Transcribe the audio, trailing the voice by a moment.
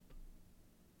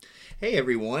Hey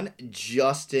everyone,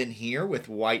 Justin here with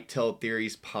Whitetail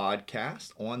Theories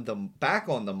podcast. Back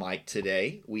on the mic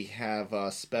today, we have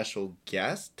a special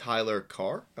guest, Tyler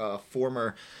Carr, a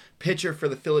former pitcher for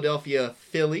the Philadelphia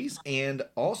Phillies and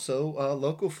also a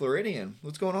local Floridian.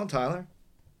 What's going on, Tyler?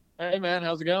 Hey man,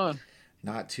 how's it going?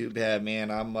 Not too bad,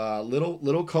 man. I'm a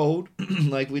little cold,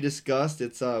 like we discussed.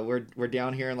 It's we're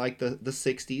down here in like the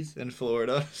 60s in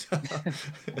Florida.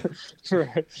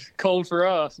 Cold for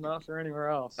us, not for anywhere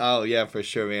else. Oh yeah, for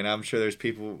sure, man. I'm sure there's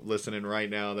people listening right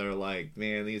now that are like,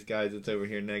 "Man, these guys, it's over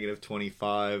here negative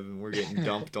 25, and we're getting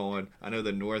dumped on." I know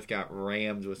the North got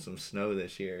rammed with some snow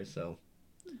this year, so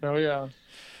Oh yeah,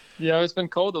 yeah. It's been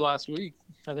cold the last week.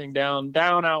 I think down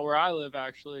out where I live,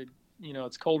 actually,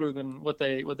 it's colder than what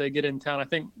they get in town. I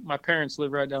think my parents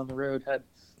live right down the road. Had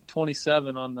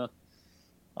 27 on the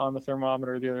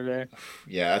thermometer the other day.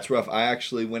 yeah, that's rough. I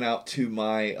actually went out to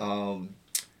my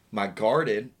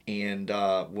garden, and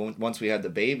once we had the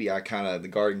baby, the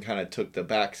garden kind of took the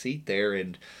back seat there.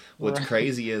 And what's Right.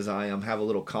 crazy is I have a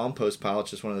little compost pile.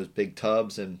 It's just one of those big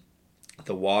tubs, and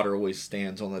the water always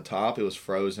stands on the top. It was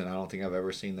frozen. I don't think I've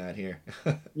ever seen that here.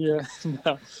 Yeah.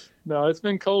 No, no, it's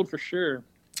been cold for sure.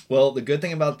 Well, the good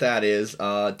thing about that is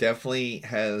definitely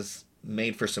has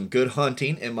made for some good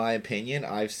hunting, in my opinion.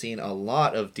 I've seen a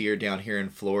lot of deer down here in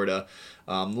Florida.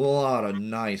 A lot of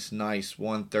nice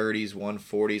 130s,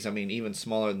 140s. I mean, even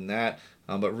smaller than that,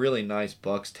 but really nice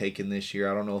bucks taken this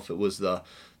year. I don't know if it was the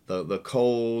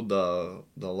cold, the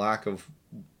lack of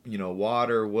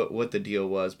water, what the deal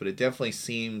was, but it definitely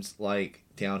seems like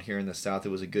down here in the south it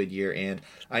was a good year. And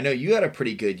I know you had a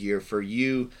pretty good year for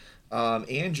you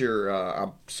and your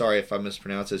I'm sorry if I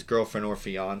mispronounce this, girlfriend or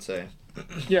fiance.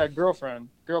 Yeah, girlfriend.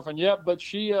 Yep, but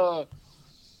she's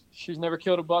never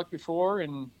killed a buck before,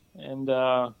 and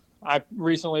I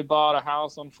recently bought a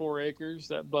house on 4 acres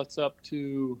that butts up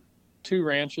to two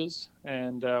ranches,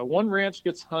 and one ranch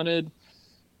gets hunted.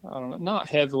 I don't know, not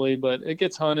heavily, but it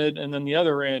gets hunted, and then the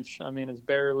other ranch, I mean, is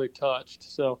barely touched.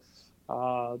 So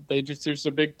there's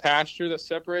a big pasture that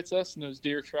separates us, and those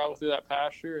deer travel through that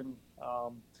pasture, and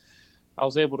I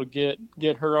was able to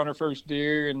get her on her first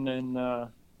deer, and then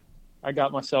I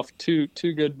got myself two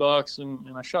good bucks, and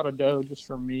I shot a doe just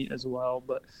for meat as well.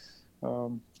 But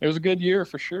it was a good year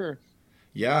for sure.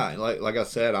 Yeah, like I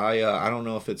said, I don't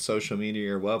know if it's social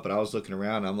media or what, but I was looking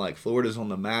around. I'm like, Florida's on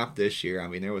the map this year. I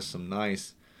mean, there was some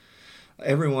nice.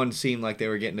 Everyone seemed like they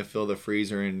were getting to fill the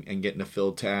freezer and getting to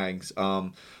fill tags.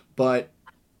 But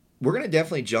we're gonna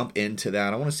definitely jump into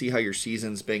that. I want to see how your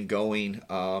season's been going,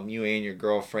 you and your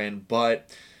girlfriend.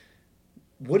 But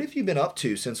what have you been up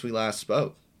to since we last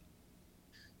spoke?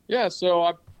 Yeah,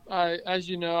 so as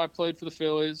you know, I played for the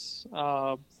Phillies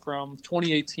from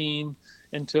 2018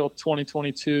 until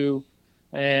 2022,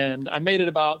 and I made it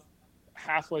about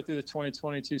halfway through the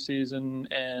 2022 season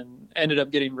and ended up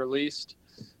getting released.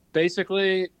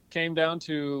 Basically, came down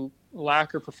to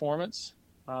lack of performance.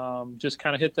 Just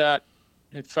kind of hit that.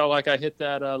 It felt like I hit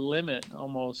that limit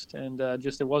almost, and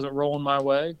just it wasn't rolling my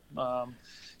way.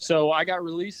 So I got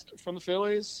released from the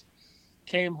Phillies,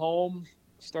 came home,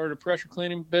 started a pressure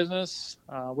cleaning business,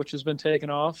 which has been taken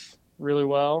off really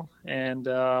well, and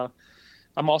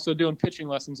I'm also doing pitching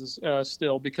lessons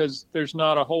still because there's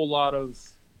not a whole lot of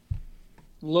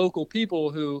local people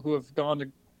who have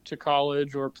gone to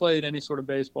college or played any sort of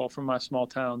baseball from my small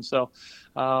town. So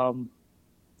um,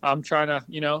 I'm trying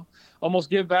to,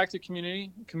 almost give back to community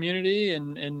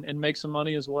and make some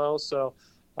money as well. So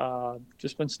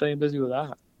just been staying busy with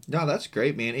that. No, that's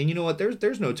great, man. And you know what?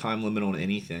 There's no time limit on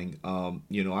anything.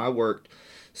 I worked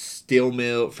steel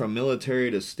mill from military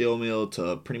to steel mill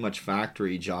to pretty much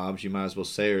factory jobs, you might as well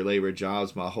say, or labor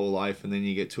jobs my whole life. And then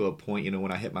you get to a point,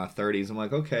 when I hit my 30s, I'm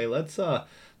like, okay, let's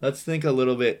think a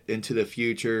little bit into the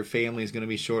future. Family's going to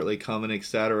be shortly coming,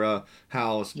 etc.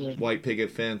 House, Yeah. white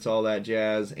picket fence, all that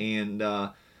jazz. And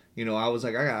I was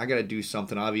like, I got to do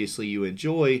something. Obviously, you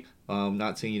enjoy.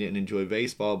 Not saying you didn't enjoy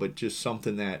baseball, but just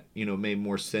something that made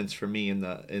more sense for me in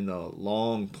the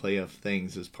long play of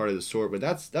things as part of the sort. But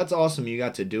that's awesome. You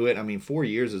got to do it. I mean, 4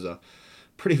 years is a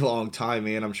pretty long time,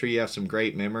 man. I'm sure you have some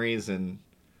great memories and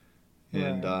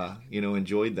Right.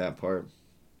 enjoyed that part.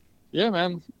 Yeah,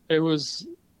 man. It was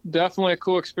definitely a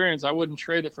cool experience. I wouldn't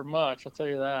trade it for much. I'll tell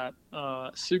you that.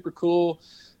 Super cool.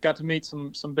 Got to meet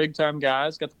some big time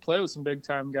guys. Got to play with some big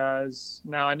time guys.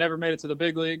 Now I never made it to the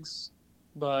big leagues,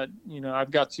 but I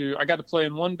got to play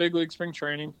in one big league spring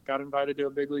training. Got invited to a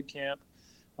big league camp.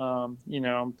 I'm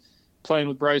playing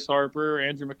with Bryce Harper,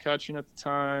 Andrew McCutcheon at the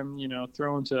time.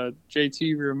 Throwing to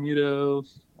JT Realmuto.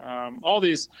 All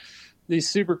these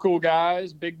super cool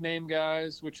guys, big name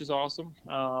guys, which is awesome.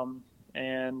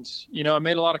 And, you know, I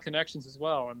made a lot of connections as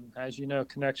well. And as you know,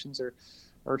 connections are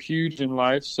huge in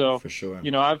life. So, For sure.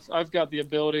 you know, I've got the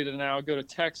ability to now go to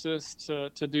Texas to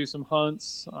do some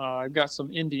hunts. I've got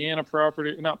some Indiana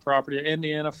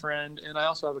Indiana friend, and I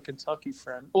also have a Kentucky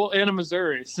friend. Well, and a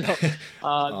Missouri. So the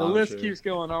I'm list sure. keeps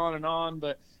going on and on,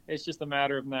 but it's just a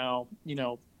matter of now, you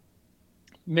know,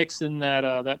 mixing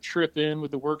that trip in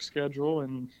with the work schedule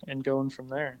and going from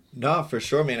there. No, for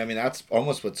sure, man. I mean, that's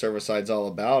almost what Servicide's all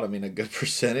about. I mean, a good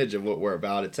percentage of what we're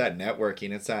about. It's that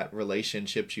networking. It's that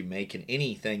relationships you make in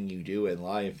anything you do in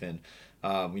life. And,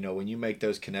 you know, when you make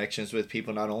those connections with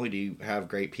people, not only do you have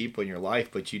great people in your life,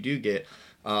 but you do get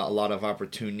a lot of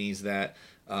opportunities that,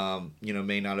 you know,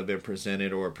 may not have been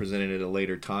presented or presented at a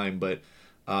later time. But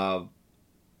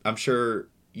I'm sure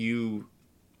you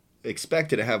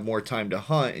expected to have more time to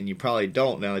hunt, and you probably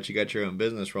don't now that you got your own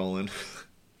business rolling.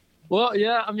 Well,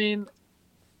 yeah, I mean,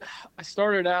 I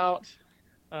started out,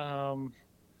 um,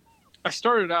 I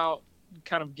started out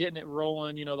kind of getting it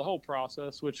rolling, you know, the whole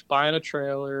process, which buying a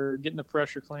trailer, getting the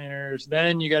pressure cleaners,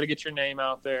 then you got to get your name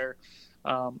out there,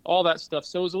 all that stuff.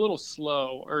 So it was a little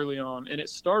slow early on, and it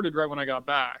started right when I got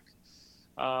back,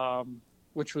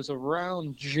 which was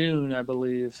around June, I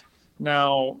believe.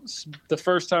 Now, the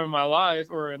first time in my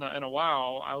life, or in a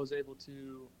while, I was able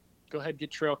to go ahead, get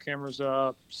trail cameras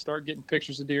up, start getting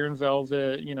pictures of deer in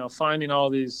velvet, you know, finding all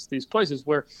these places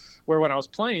where when I was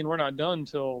playing, we're not done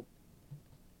until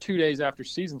 2 days after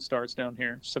season starts down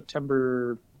here,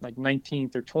 September like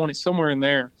 19th or 20th, somewhere in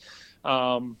there.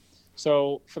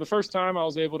 So for the first time, I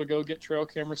was able to go get trail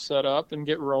cameras set up and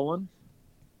get rolling.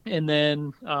 And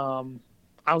then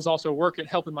I was also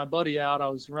helping my buddy out. I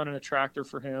was running a tractor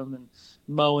for him and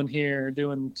mowing here,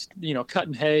 doing, you know,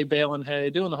 cutting hay, baling hay,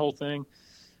 doing the whole thing.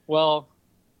 Well,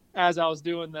 as I was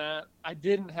doing that, I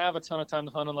didn't have a ton of time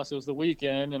to hunt unless it was the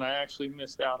weekend, and I actually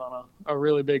missed out on a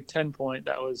really big 10-point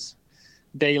that was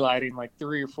daylighting like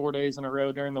 3 or 4 days in a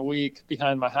row during the week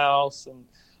behind my house, and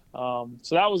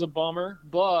so that was a bummer.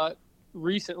 But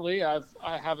recently, I've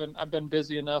been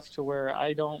busy enough to where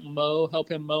I don't help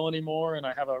him mow anymore, and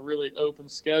I have a really open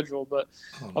schedule. But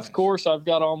Oh, of nice. course, I've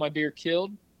got all my deer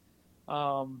killed.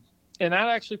 And that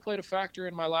actually played a factor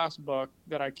in my last buck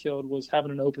that I killed, was having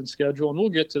an open schedule, and we'll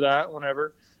get to that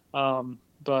whenever.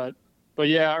 But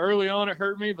yeah, early on it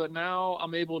hurt me, but now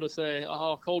I'm able to say,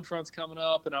 oh, cold front's coming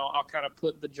up, and I'll kind of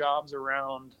put the jobs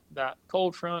around that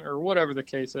cold front or whatever the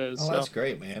case is. Oh, So that's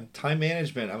great, man. Time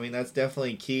management. I mean, that's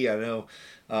definitely key. I know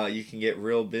you can get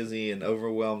real busy and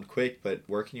overwhelmed quick, but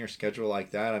working your schedule like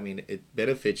that, I mean, it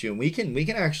benefits you. And we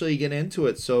can actually get into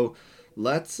it. So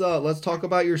let's talk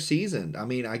about your season. I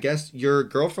mean, I guess your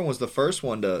girlfriend was the first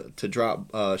one to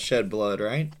drop shed blood,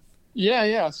 right?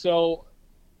 yeah. So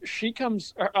she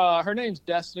comes. Her name's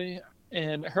Destiny,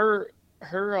 and her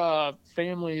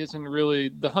family isn't really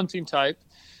the hunting type.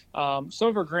 Some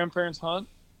of her grandparents hunt,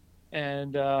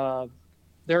 and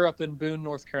they're up in Boone,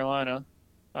 North Carolina.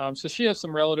 So she has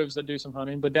some relatives that do some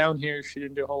hunting, but down here she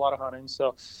didn't do a whole lot of hunting.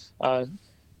 So uh,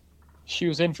 she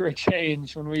was in for a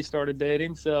change when we started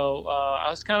dating. So I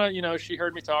was kind of, you know, she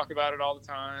heard me talk about it all the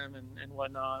time and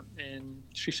whatnot, and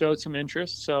she showed some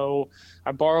interest. So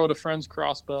I borrowed a friend's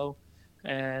crossbow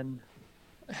and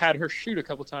had her shoot a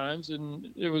couple times.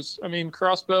 And it was, I mean,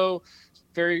 crossbow,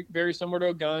 very, very similar to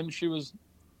a gun. She was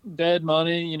dead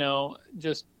money, you know,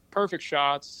 just perfect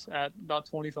shots at about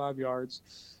 25 yards.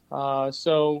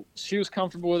 So she was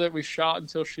comfortable with it. We shot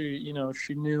until she, you know,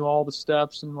 she knew all the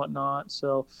steps and whatnot.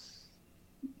 So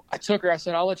I took her. I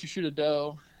said, "I'll let you shoot a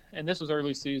doe." And this was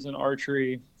early season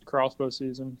archery crossbow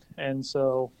season, and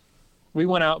so we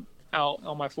went out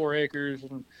on my 4 acres,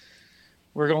 and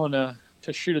we're going to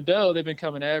shoot a doe. They've been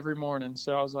coming every morning,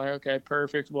 so I was like, "Okay,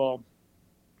 perfect." Well,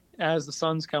 as the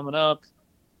sun's coming up,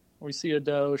 we see a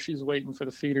doe. She's waiting for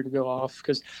the feeder to go off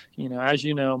because, you know, as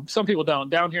you know, some people don't.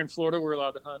 Down here in Florida, we're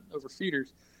allowed to hunt over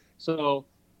feeders. So,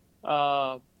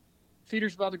 uh,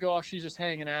 feeder's about to go off. She's just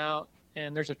hanging out.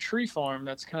 And there's a tree farm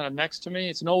that's kind of next to me.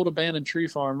 It's an old abandoned tree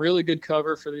farm, really good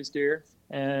cover for these deer.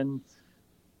 And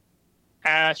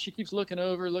she keeps looking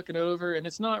over, and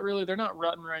it's not really, they're not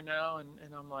rutting right now. And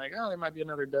I'm like, oh, there might be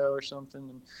another doe or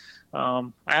something.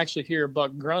 And I actually hear a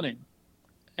buck grunting.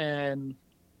 And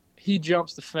he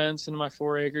jumps the fence into my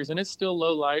 4 acres, and it's still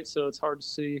low light, so it's hard to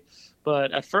see.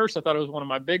 But at first, I thought it was one of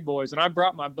my big boys, and I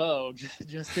brought my bow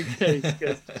just in case,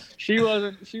 because she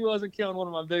wasn't killing one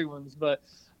of my big ones. But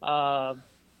I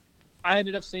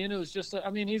ended up seeing it was just, I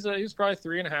mean, he was probably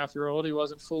 3.5-year-old. He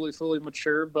wasn't fully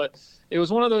mature, but it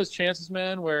was one of those chances,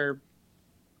 man, where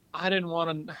I didn't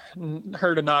want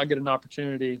her to not get an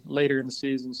opportunity later in the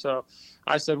season. So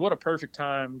I said, what a perfect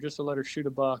time just to let her shoot a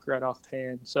buck right off the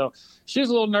hand. So she was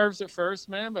a little nervous at first,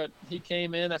 man, but he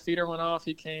came in, that feeder went off.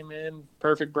 He came in,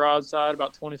 perfect broadside,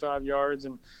 about 25 yards.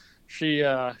 And she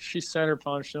center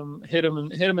punched him, hit him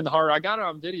in the heart. I got it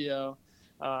on video.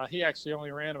 He actually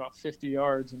only ran about 50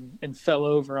 yards and fell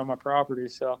over on my property.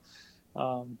 So,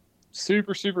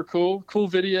 super, super cool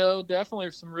video.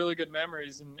 Definitely some really good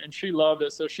memories, and she loved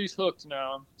it. So she's hooked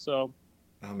now. So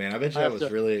Oh man, I bet you I that have was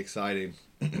to, really exciting.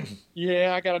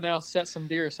 yeah, I got to now set some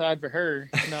deer aside for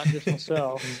her, not just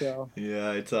myself. So,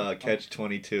 Yeah, it's um, catch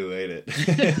 22, ain't it?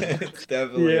 It's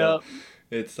definitely yeah,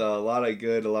 it's a lot of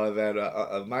good, a lot of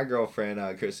bad. My girlfriend,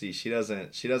 Chrissy, she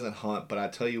doesn't hunt, but I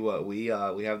tell you what, we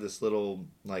have this little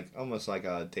like almost like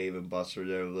a Dave and Buster,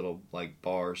 their little like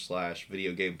bar slash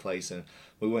video game place, and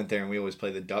we went there and we always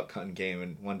play the duck hunting game.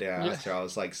 And one day I yeah, asked her, I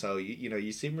was like, so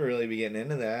you seem to really be getting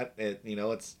into that.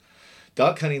 It's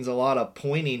duck hunting's a lot of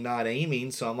pointing, not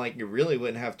aiming. So I'm like, you really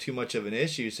wouldn't have too much of an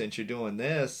issue since you're doing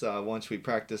this. Once we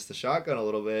practice the shotgun a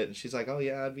little bit, and she's like, oh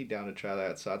yeah, I'd be down to try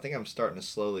that. So I think I'm starting to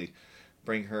slowly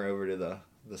bring her over to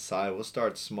the side. We'll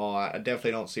start small. I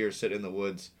definitely don't see her sitting in the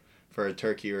woods for a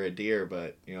turkey or a deer,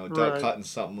 but duck right. hunting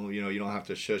something. You don't have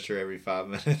to shush her every 5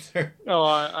 minutes or Oh,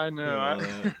 I know. all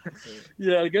that.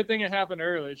 Yeah, the good thing it happened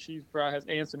early. She probably has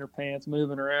ants in her pants,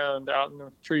 moving around out in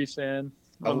the tree stand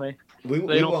when Uh, we they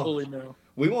we don't won't fully know.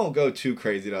 we won't go too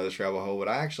crazy down this rabbit hole, but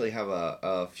I actually have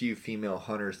a few female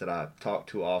hunters that I talk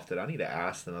to often. I need to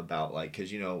ask them about like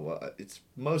because it's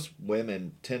most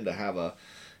women tend to have a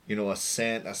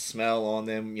scent, a smell on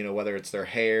them. Whether it's their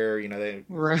hair, they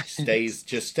Right.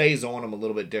 stays on them a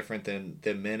little bit different than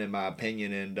men, in my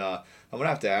opinion. And I'm gonna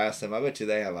have to ask them. I bet you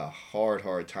they have a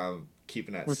hard time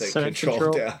keeping that With scent scent control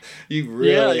control. down. You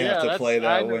Yeah, really have yeah, to that's play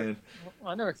that win.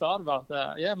 I never thought about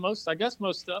that. Yeah, I guess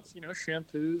most stuff,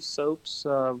 shampoos, soaps,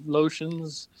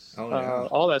 lotions, Oh yeah.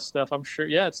 all that stuff. I'm sure.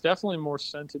 Yeah, it's definitely more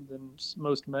scented than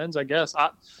most men's. I guess.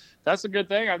 That's a good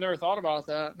thing. I've never thought about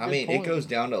that. I Good mean, it point. goes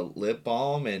down to lip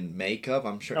balm and makeup.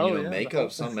 I'm sure Oh yeah, the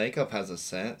makeup. whole Some thing. makeup has a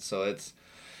scent, so it's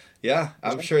yeah.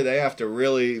 I'm Yeah. sure they have to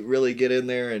really, really get in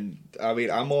there. And I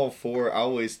mean, I'm all for. I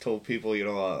always told people,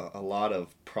 a lot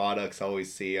of products I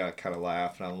always see. I kind of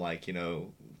laugh, and I'm like,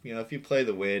 if you play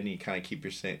the wind and you kind of keep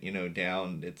your scent,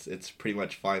 down, it's pretty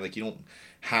much fine. Like you don't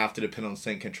have to depend on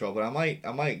scent control, but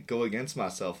I might go against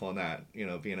myself on that.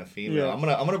 Being a female, Yeah. I'm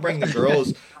gonna bring the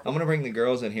girls. I'm gonna bring the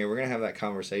girls in here. We're gonna have that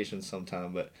conversation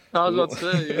sometime, but I was we about won't. to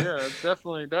say, yeah, it's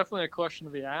definitely a question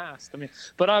to be asked. I mean,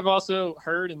 but I've also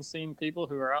heard and seen people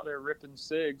who are out there ripping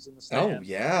cigs in the Oh stand,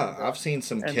 yeah, I've seen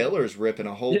some and killers ripping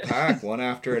a whole yeah, pack one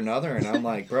after another, and I'm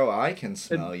like, bro, I can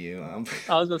and smell you. I'm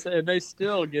I was gonna say, and they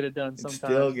still get it done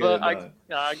still sometimes. get But it done.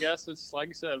 I guess it's like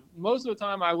you said, most of the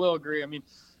time I will agree. I mean,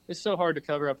 it's so hard to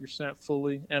cover up your scent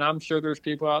fully, and I'm sure there's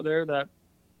people out there that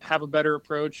have a better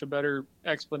approach, a better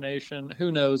explanation.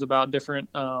 Who knows about different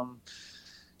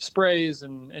sprays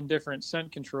and different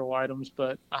scent control items?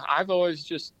 But I've always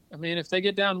just, I mean, if they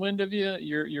get downwind of you,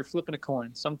 you're flipping a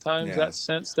coin. Sometimes Yeah. that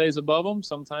scent stays above them.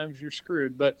 Sometimes you're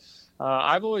screwed. But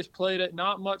I've always played it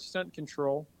not much scent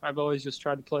control. I've always just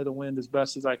tried to play the wind as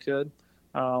best as I could.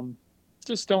 Um,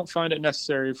 just don't find it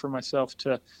necessary for myself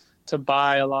to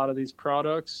buy a lot of these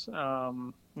products.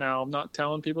 Now, I'm not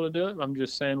telling people to do it. I'm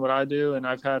just saying what I do, and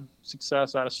I've had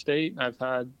success out of state. I've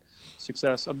had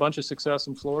a bunch of success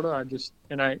in Florida.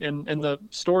 And the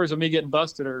stories of me getting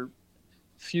busted are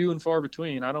few and far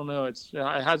between. I don't know. It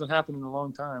hasn't happened in a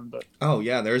long time, but Oh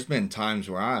yeah, there's been times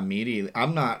where I'm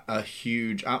not a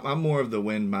huge. I'm more of the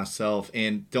wind myself,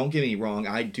 and don't get me wrong,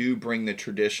 I do bring the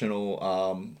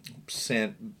traditional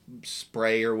scent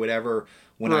spray or whatever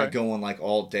when I right, go on like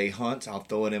all day hunts. I'll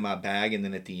throw it in my bag, and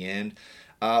then at the end.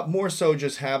 More so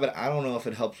just have it. I don't know if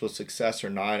it helps with success or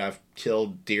not. I've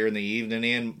killed deer in the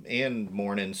evening and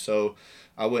morning, so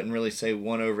I wouldn't really say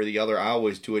one over the other. I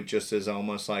always do it just as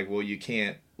almost like, well, you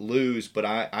can't lose, but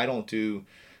I don't do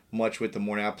much with the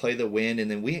morning. I play the wind,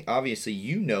 and then we obviously,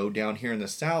 down here in the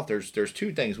south, there's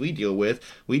two things we deal with.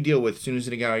 We deal with as soon as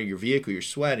you get out of your vehicle, you're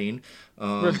sweating.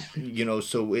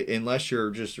 So unless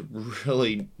you're just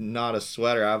really not a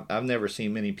sweater, I've never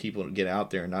seen many people get out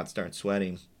there and not start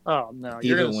sweating oh no,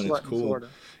 you're gonna even when it's sweat in cool.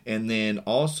 Florida. And then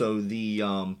also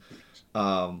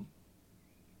um,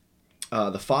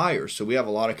 the fires. So we have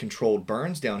a lot of controlled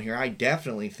burns down here. I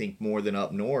definitely think more than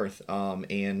up north.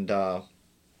 And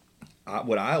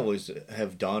what I always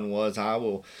have done was I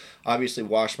will obviously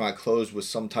wash my clothes with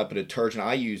some type of detergent.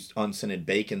 I use unscented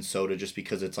baking soda just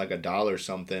because it's like $1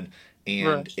 something, and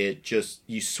Right. it just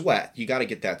you sweat. You got to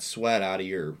get that sweat out of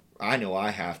your. I know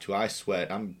I have to. I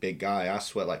sweat. I'm a big guy. I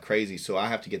sweat like crazy, so I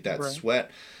have to get that Right.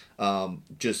 sweat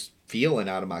just feeling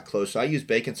out of my clothes. So I use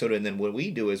baking soda, and then what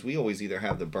we do is we always either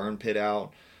have the burn pit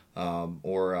out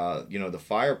or the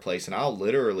fireplace, and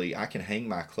I can hang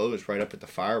my clothes right up at the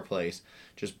fireplace,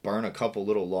 just burn a couple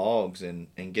little logs and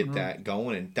get Hmm. that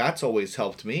going, and that's always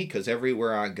helped me because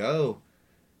everywhere I go,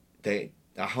 I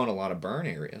hunt a lot of burn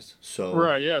areas, so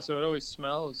Right. Yeah. So it always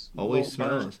smells a always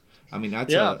little burnt. smells. I mean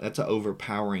Yeah. that's a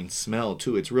overpowering smell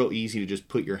too. It's real easy to just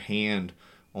put your hand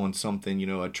on something,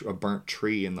 a burnt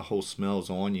tree, and the whole smell's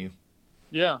on you.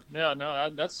 Yeah. Yeah. No,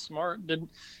 that's smart.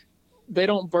 They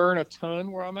don't burn a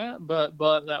ton where I'm at, but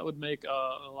that would make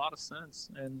a lot of sense.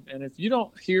 And if you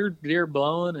don't hear deer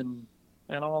blowing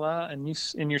and all that, and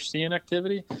you're seeing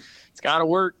activity, it's got to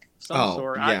work of some Oh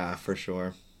sort. I yeah, for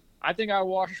sure. I think I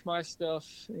wash my stuff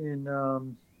in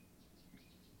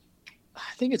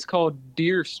I think it's called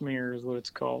deer smear is what it's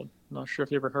called. I'm not sure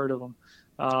if you ever heard of them.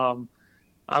 Um,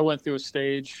 I went through a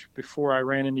stage before I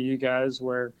ran into you guys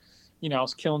where, I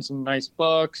was killing some nice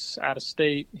bucks out of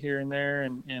state here and there,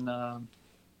 and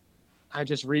I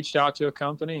just reached out to a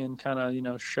company and kind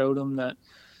of showed them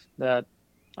that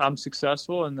I'm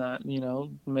successful and that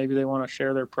maybe they want to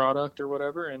share their product or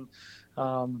whatever. And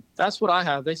that's what I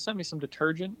have. They sent me some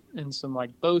detergent and some like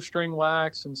bowstring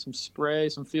wax and some spray,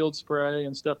 some field spray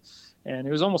and stuff, and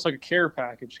it was almost like a care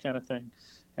package kind of thing.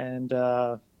 And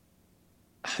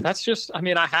that's just, I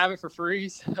mean, I have it for free,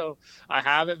 so I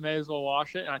have it. May as well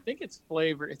wash it. And I think it's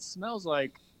flavored. It smells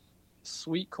like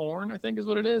sweet corn, I think is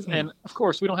what it is. Hmm. And of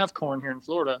course, we don't have corn here in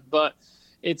Florida, but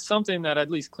it's something that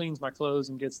at least cleans my clothes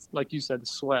and gets, like you said, the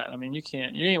sweat. I mean, you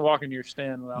ain't walking to your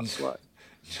stand without sweat.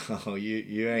 No,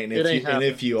 you ain't. It ain't If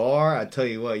happening. you are, I tell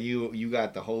you what, you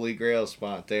got the holy grail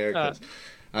spot there Uh, because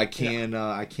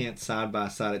yeah, I can't side by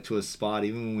side it to a spot.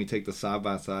 Even when we take the side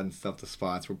by side and stuff, the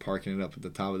spots we're parking it up at the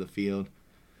top of the field.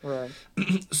 right.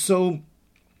 So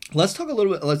let's talk a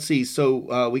little bit. Let's see.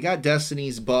 So we got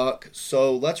Destiny's buck.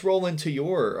 So let's roll into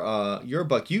your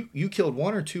buck. You killed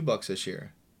one or two bucks this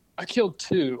year. I killed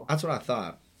two. That's what I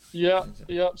thought. Yep,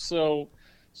 yep. So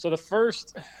the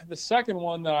second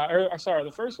one that sorry,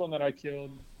 the first one that I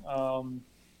killed um,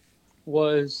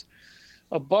 was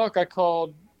a buck. I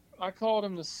called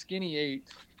him the Skinny Eight.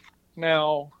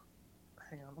 Now,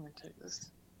 hang on, let me take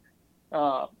this.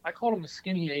 I called him the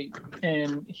Skinny Eight,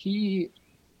 and he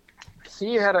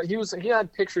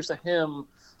had pictures of him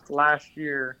last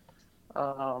year,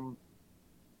 um,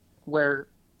 where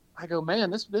I go, man,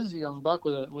 this is a young buck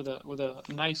with a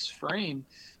nice frame,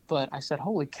 but I said,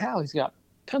 holy cow, he's got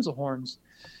pencil horns,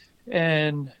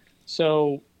 and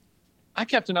so I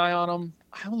kept an eye on him.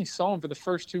 I only saw him for the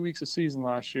first 2 weeks of season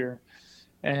last year,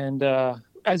 and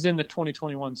as in the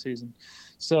 2021 season,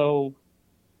 so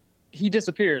he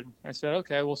disappeared. I said,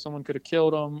 okay, well, someone could have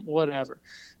killed him, whatever.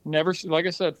 Never, like I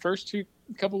said, first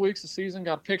couple weeks of season,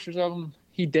 got pictures of him.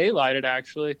 He daylighted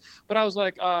actually, but I was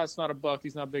like, it's not a buck.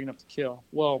 He's not big enough to kill.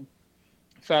 Well,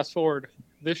 fast forward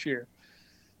this year,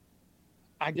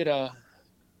 I get I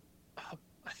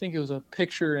think it was a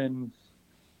picture in,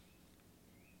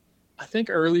 I think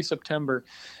early September,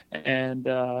 and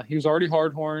he was already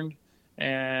hard horned,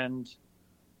 and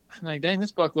I'm like, dang,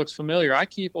 this buck looks familiar. I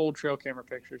keep old trail camera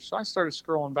pictures, so I started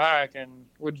scrolling back, and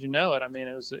would you know it? I mean,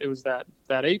 it was that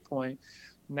 8 point.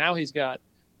 Now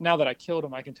that I killed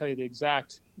him, I can tell you the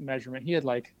exact measurement. He had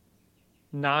like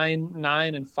nine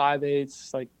and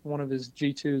 5/8. Like one of his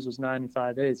G2s was 9 and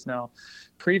 5/8. Now,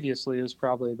 previously it was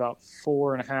probably about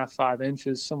 4.5, 5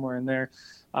 inches, somewhere in there.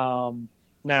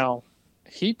 Now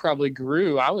he probably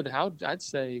grew. I'd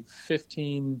say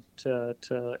 15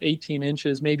 to 18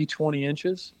 inches, maybe 20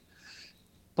 inches.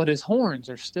 But his horns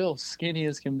are still skinny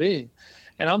as can be.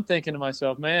 And I'm thinking to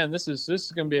myself, man, this is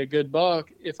going to be a good buck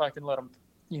if I can let him,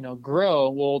 grow.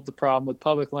 Well, the problem with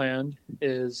public land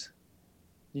is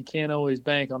you can't always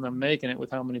bank on them making it with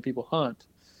how many people hunt.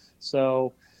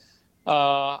 So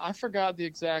I forgot the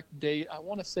exact date. I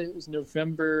want to say it was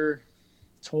November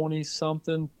 20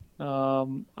 something.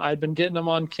 I'd been getting him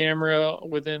on camera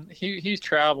within he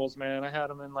travels, man. I had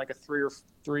him in like a 3 or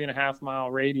 3.5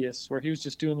 mile radius where he was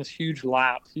just doing this huge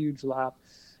lap,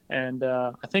 and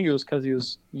I think it was because he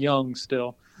was young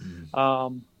still.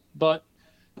 Mm. But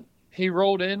he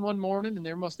rolled in one morning, and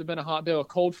there must have been a hot day. A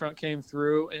cold front came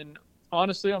through, and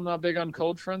honestly, I'm not big on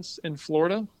cold fronts in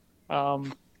Florida.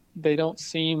 Um, they don't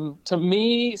seem to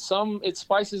me. Some it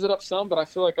spices it up some, but I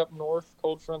feel like up north,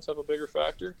 cold fronts have a bigger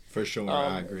factor For sure,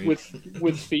 I agree.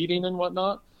 with feeding and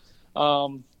whatnot.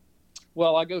 Um,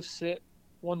 well, I go sit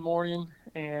one morning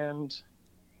and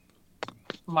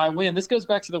my wind. This goes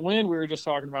back to the wind we were just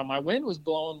talking about. My wind was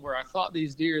blowing where I thought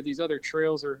these deer, these other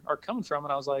trails are coming from,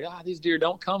 and I was like, these deer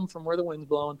don't come from where the wind's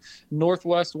blowing.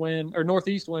 Northwest wind or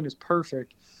northeast wind is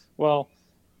perfect. Well,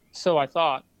 so I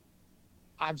thought.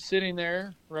 I'm sitting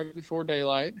there right before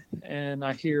daylight, and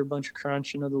I hear a bunch of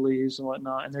crunching of the leaves and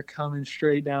whatnot, and they're coming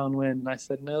straight downwind. And I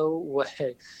said, "No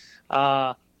way!"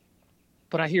 But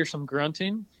I hear some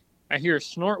grunting. I hear a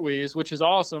snort wheeze, which is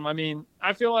awesome. I mean,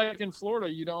 I feel like in Florida,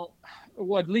 you don't.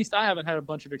 Well, at least I haven't had a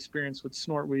bunch of experience with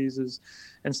snort wheezes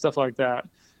and stuff like that.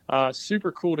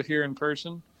 Super cool to hear in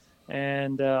person.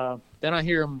 And then I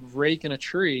hear them raking a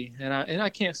tree, and I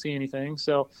can't see anything.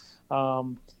 So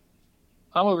I'm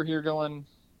over here going,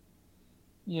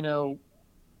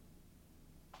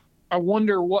 I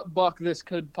wonder what buck this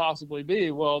could possibly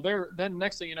be. Well, then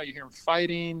next thing you know, you hear them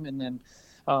fighting, and then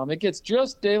it gets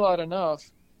just daylight enough,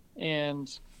 and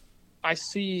I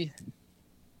see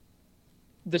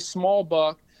the small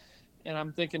buck, and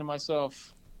I'm thinking to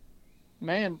myself,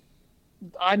 man,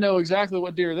 I know exactly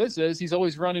what deer this is. He's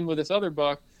always running with this other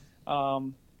buck.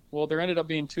 Well, there ended up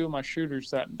being two of my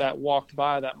shooters that walked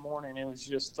by that morning. It was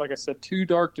just, like I said, too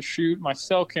dark to shoot. My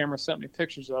cell camera sent me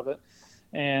pictures of it.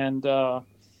 And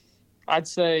I'd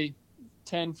say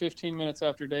 10, 15 minutes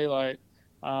after daylight,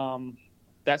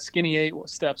 that skinny 8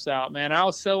 steps out. Man, I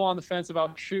was so on the fence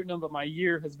about shooting them, but my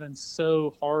year has been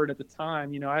so hard at the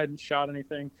time. I hadn't shot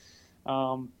anything.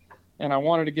 And I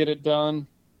wanted to get it done.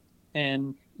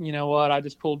 And you know what? I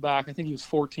just pulled back. I think he was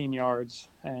 14 yards,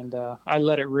 and I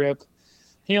let it rip.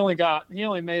 He only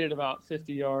made it about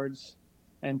 50 yards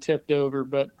and tipped over,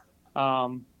 but I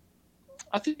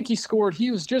think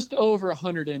he was just over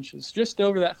 100 inches, just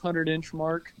over that 100-inch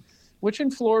mark, which in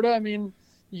Florida, I mean,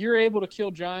 you're able to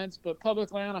kill giants, but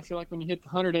public land, I feel like when you hit the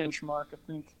 100-inch mark,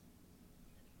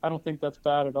 I don't think that's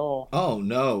bad at all. Oh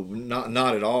no,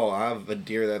 not at all. I have a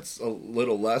deer that's a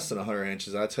little less than 100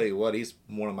 inches. I tell you what, he's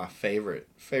one of my favorite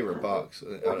bucks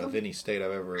out of any state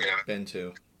I've ever been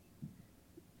to.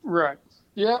 Right.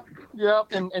 Yep.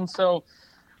 And so,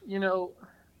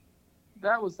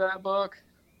 that was that buck.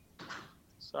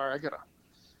 Sorry, I gotta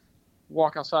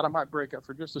walk outside. I might break up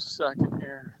for just a second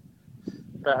here.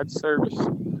 Bad service.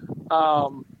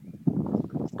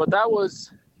 But that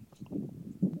was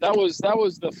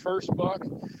the first buck,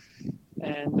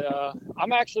 and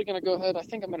I'm actually going to go ahead. I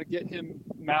think I'm going to get him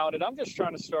mounted. I'm just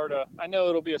trying to start I know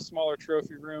it'll be a smaller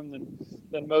trophy room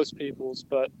than most people's,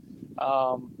 but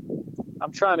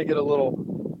I'm trying to get a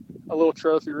little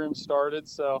trophy room started.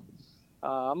 So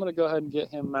I'm going to go ahead and get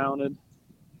him mounted,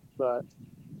 but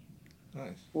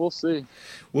nice. We'll see.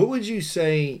 What would you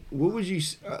say?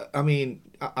 I mean,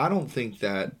 I don't think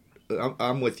that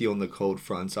I'm with you on the cold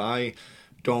fronts. I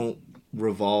don't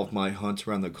revolve my hunts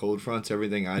around the cold fronts.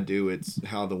 Everything I do, it's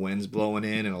how the wind's blowing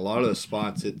in, and a lot of the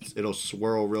spots it'll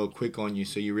swirl real quick on you,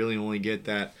 so you really only get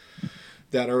that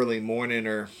early morning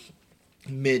or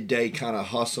midday kind of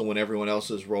hustle when everyone else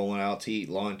is rolling out to eat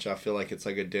lunch. I feel like it's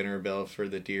like a dinner bell for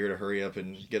the deer to hurry up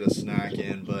and get a snack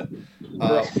in. But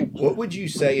what would you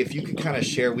say if you could kind of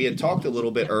share? We had talked a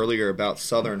little bit earlier about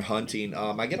southern hunting.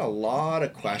 I get a lot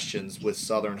of questions with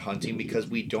southern hunting because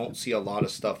we don't see a lot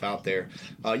of stuff out there.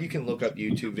 You can look up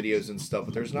YouTube videos and stuff,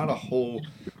 but there's not a whole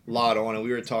lot on it. We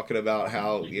were talking about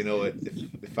how,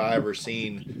 if I ever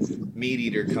seen Meat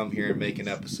Eater come here and make an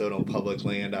episode on public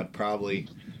land, I'd probably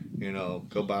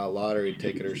go buy a lottery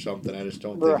ticket or something. I just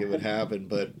don't think it would happen.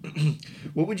 But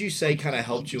what would you say kind of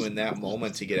helped you in that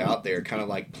moment to get out there, kind of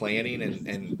like planning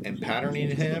and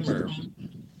patterning him? Or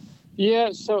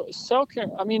yeah, so the cell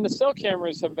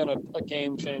cameras have been a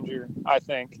game changer, I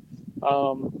think,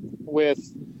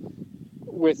 with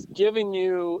giving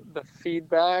you the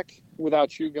feedback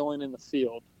without you going in the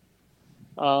field.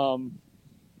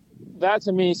 That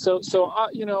to me, so I,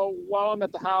 while I'm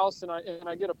at the house and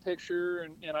I get a picture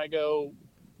and I go,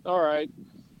 all right,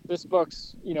 this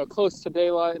buck's close to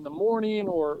daylight in the morning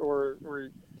or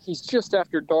he's just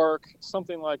after dark,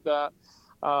 something like that.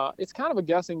 It's kind of a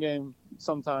guessing game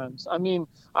sometimes. I mean,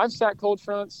 I've sat cold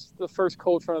fronts, the first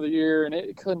cold front of the year, and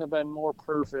it couldn't have been more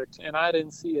perfect, and I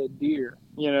didn't see a deer,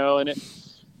 and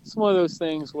it's one of those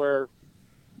things where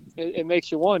it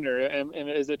makes you wonder, and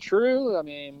is it true? I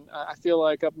mean, I feel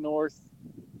like up north,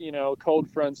 cold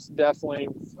fronts definitely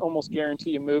almost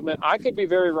guarantee you movement. I could be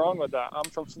very wrong with that. I'm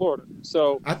from Florida,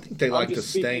 so I think they I'm like to just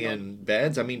stay speaking in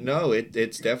beds. I mean, no,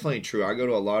 it's definitely true. I go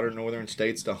to a lot of northern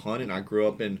states to hunt, and I grew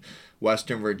up in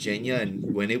Western Virginia.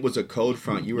 And when it was a cold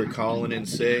front, you were calling in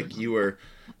sick. You were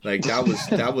like that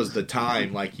was the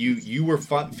time. Like you were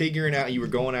figuring out. You were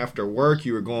going after work.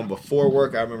 You were going before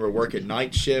work. I remember working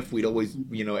night shift. We'd always,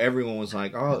 everyone was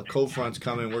like, "Oh, the cold front's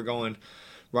coming. We're going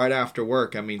right after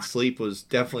work." I mean, sleep was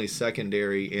definitely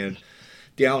secondary. And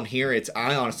down here,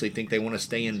 I honestly think they want to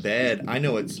stay in bed. I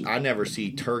never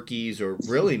see turkeys or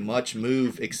really much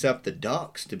move except the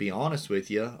ducks, to be honest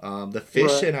with you. The right.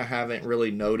 fishing I haven't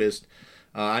really noticed.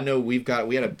 I know we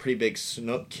had a pretty big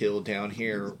snook kill down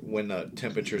here when the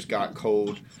temperatures got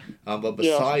cold. But Yeah,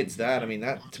 besides that, I mean,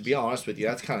 that, to be honest with you,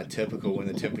 that's kind of typical when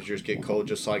the temperatures get cold.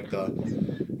 Just like a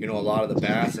lot of the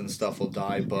bass and stuff will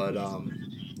die. But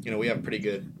we have pretty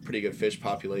good fish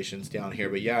populations down here.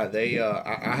 But yeah,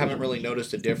 I haven't really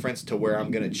noticed a difference to where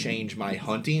I'm going to change my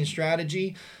hunting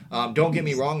strategy. Don't get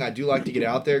me wrong, I do like to get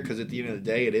out there because at the end of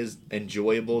the day, it is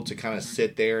enjoyable to kind of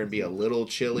sit there and be a little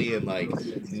chilly and like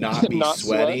not be not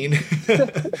sweat. sweating.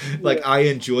 Like Yeah. I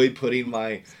enjoy putting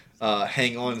my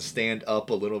hang on stand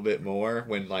up a little bit more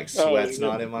when like Oh, sweat's yeah.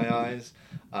 not in my eyes.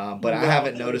 But I No.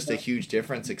 haven't noticed a huge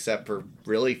difference except for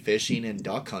really fishing and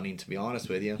duck hunting, to be honest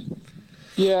with you.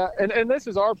 Yeah, and this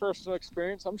is our personal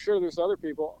experience. I'm sure there's other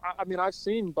people. I mean, I've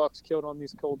seen bucks killed on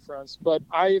these cold fronts, but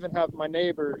I even have my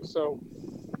neighbor. So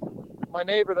my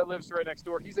neighbor that lives right next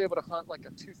door, he's able to hunt like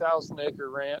a 2,000-acre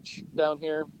ranch down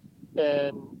here,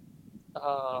 and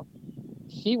uh,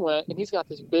 he went and he's got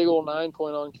this big old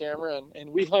 9-point on camera, and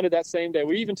we hunted that same day.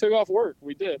 We even took off work.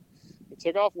 We did. We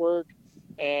took off work,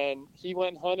 and he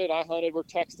went and hunted. I hunted. We're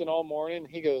texting all morning.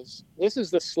 He goes, "This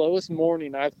is the slowest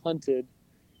morning I've hunted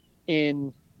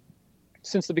in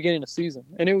since the beginning of the season,"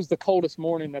 and it was the coldest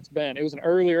morning that's been. It was an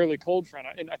early cold front,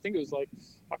 and I think it was like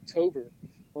October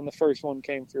when the first one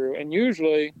came through. And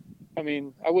usually, I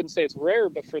mean, I wouldn't say it's rare,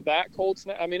 but for that cold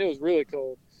snap, I mean, it was really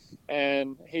cold.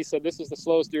 And he said, "This is the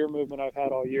slowest deer movement I've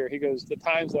had all year." He goes, "The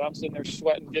times that I'm sitting there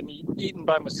sweating, getting eaten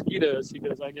by mosquitoes," he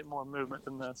goes, "I get more movement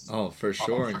than this." Oh, for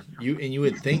sure. And you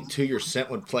would think too your scent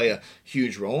would play a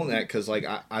huge role in that because like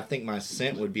I think my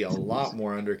scent would be a lot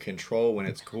more under control when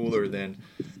it's cooler than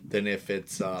if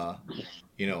it's hot.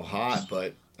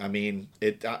 But I mean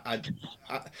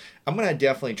I'm gonna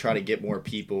definitely try to get more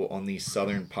people on these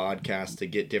southern podcasts to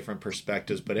get different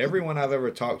perspectives. But everyone I've ever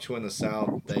talked to in the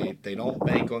South, they don't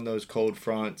bank on those cold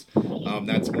fronts.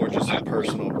 That's more just a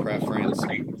personal preference.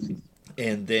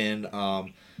 And then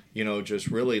just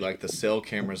really like the cell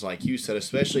cameras, like you said,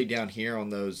 especially down here on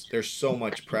those, there's so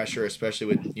much pressure, especially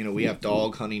with, we have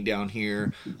dog hunting down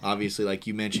here. Obviously, like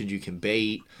you mentioned, you can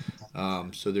bait.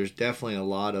 So there's definitely a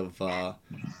lot of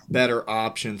better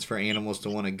options for animals to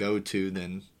want to go to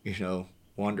than,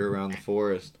 wander around the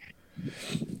forest.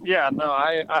 Yeah, no,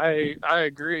 I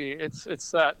agree.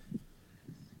 It's that,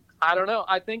 I don't know.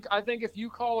 I think if you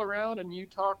call around and you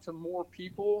talk to more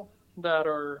people that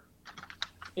are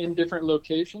in different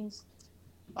locations,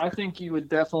 I think you would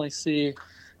definitely see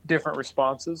different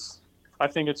responses. I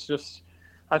think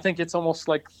it's almost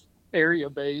like area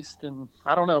based, and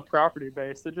I don't know, property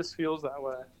based. It just feels that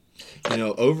way.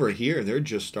 Over here, they're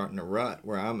just starting to rut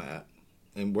where I'm at.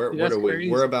 And Dude, what that's are we? crazy.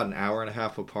 We're about an hour and a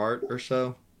half apart or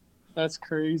so. That's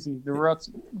crazy. The ruts.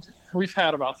 We've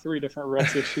had about 3 different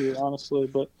ruts this year, honestly,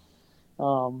 but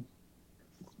um,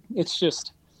 it's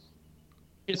just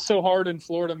it's so hard in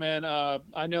Florida, man.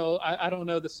 I know I don't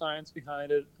know the science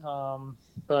behind it,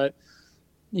 but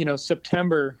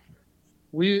September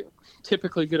we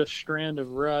typically get a strand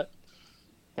of rut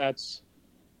that's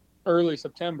early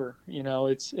September.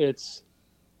 It's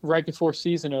right before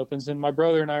season opens, and my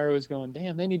brother and I are always going,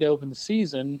 "Damn, they need to open the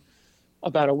season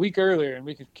about a week earlier, and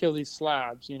we could kill these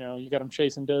slabs." You got them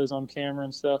chasing does on camera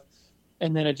and stuff,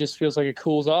 and then it just feels like it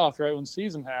cools off right when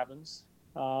season happens.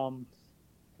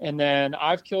 And then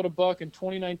I've killed a buck in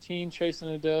 2019 chasing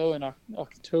a doe in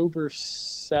October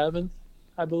 7th,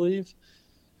 I believe.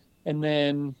 And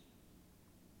then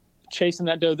chasing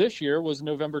that doe this year was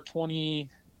November 20.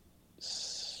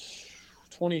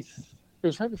 It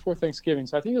was right before Thanksgiving.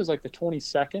 So I think it was like the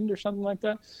 22nd or something like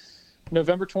that.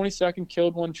 November 22nd,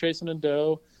 killed one chasing a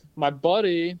doe. My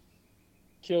buddy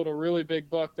killed a really big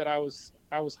buck that I was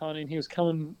hunting. He was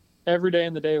coming every day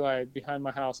in the daylight behind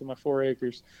my house in my 4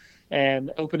 acres.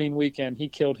 And opening weekend, he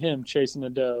killed him chasing a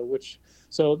doe,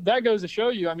 so that goes to show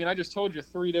you, I mean, I just told you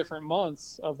 3 different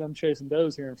months of them chasing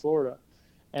does here in Florida.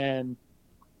 And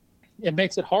it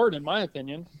makes it hard, in my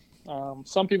opinion.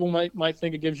 Some people might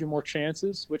think it gives you more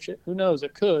chances, which who knows,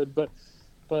 it could. But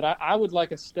but I would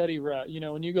like a steady rut. You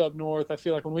know, when you go up north, I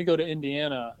feel like when we go to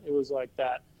Indiana, it was like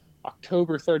that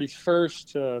October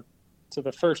 31st to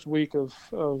the first week of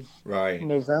Right.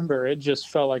 November. It just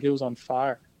felt like it was on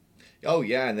fire. Oh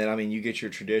yeah, and then I mean you get your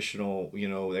traditional.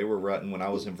 They were rutting when I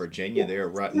was in Virginia. They were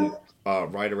rutting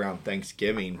right around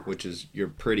Thanksgiving, which is your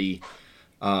pretty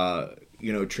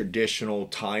traditional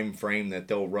time frame that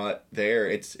they'll rut there.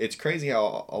 It's crazy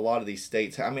how a lot of these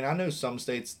states. I mean, I know some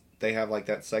states they have like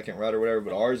that second rut or whatever,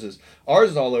 but ours is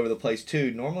all over the place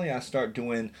too. Normally, I start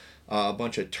doing a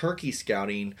bunch of turkey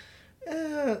scouting.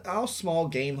 I'll small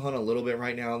game hunt a little bit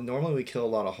right now. Normally, we kill a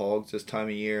lot of hogs this time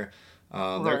of year.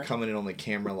 They're Right. coming in on the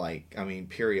camera like I mean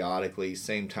periodically,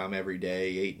 same time every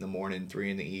day, 8 in the morning,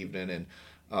 3 in the evening,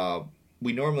 and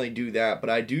we normally do that. But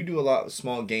I do a lot of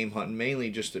small game hunting, mainly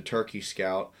just a turkey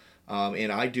scout.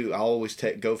 And I always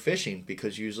go fishing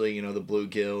because usually the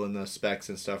bluegill and the specks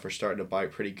and stuff are starting to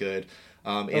bite pretty good.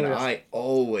 And Oh yeah. I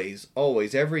always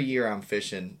every year I'm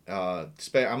fishing.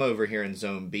 I'm over here in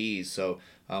Zone B, so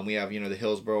we have the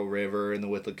Hillsborough River and the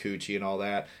Withlacoochee and all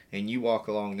that. And you walk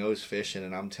along those fishing,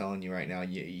 and I'm telling you right now,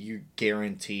 you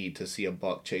guaranteed to see a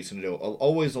buck chasing a doe.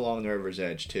 Always along the river's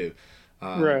edge too.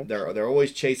 Right. They're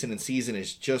always chasing, and season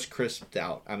is just crisped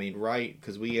out. I mean, right?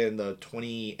 Because we in the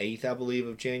 28th, I believe,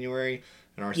 of January,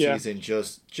 and our Yeah. season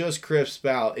just crisps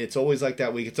out. It's always like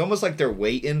that week. It's almost like they're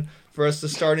waiting for us to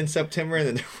start in September, and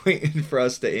then they're waiting for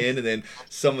us to end, and then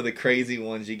some of the crazy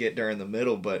ones you get during the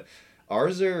middle. But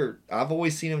ours are. I've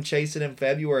always seen them chasing in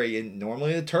February, and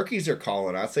normally the turkeys are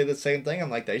calling. I say the same thing.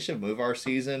 I'm like, they should move our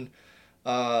season.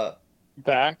 Uh,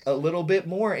 Back. a little bit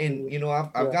more, and I've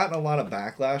Yeah. gotten a lot of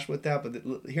backlash with that,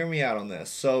 but hear me out on this.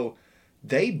 So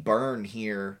they burn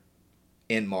here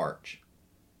in March.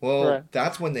 Well, Right.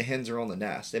 that's when the hens are on the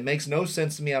nest. It makes no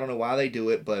sense to me. I don't know why they do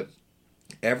it, but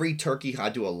every turkey, I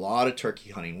do a lot of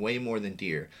turkey hunting, way more than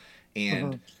deer. Hmm.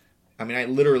 And I mean, I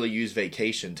literally use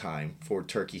vacation time for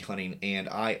turkey hunting, and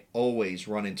I always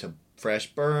run into fresh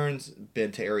burns,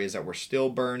 been to areas that were still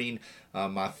burning.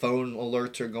 My phone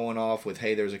alerts are going off with,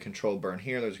 hey, there's a controlled burn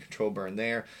here, there's a controlled burn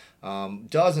there.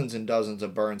 Dozens and dozens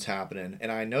of burns happening.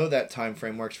 And I know that time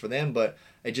frame works for them, but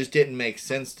it just didn't make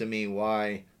sense to me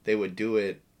why they would do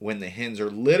it when the hens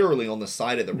are literally on the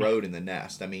side of the road in the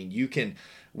nest. I mean,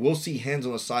 we'll see hens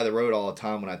on the side of the road all the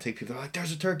time when I take people, they're like,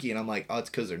 there's a turkey. And I'm like, oh, it's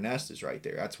because their nest is right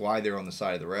there. That's why they're on the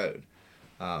side of the road.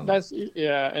 Um, That's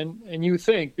yeah, and you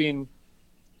think being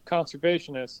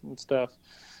conservationists and stuff,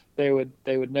 they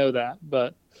would know that,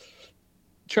 but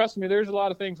trust me, there's a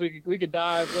lot of things we could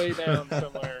dive way down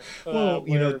somewhere. well,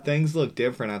 Where things look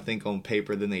different, I think, on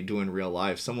paper than they do in real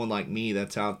life. Someone like me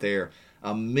that's out there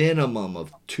a minimum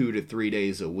of 2 to 3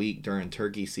 days a week during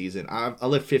turkey season. I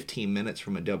live 15 minutes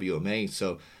from a WMA,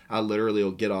 so I literally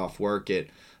will get off work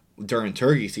during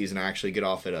turkey season. I actually get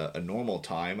off at a normal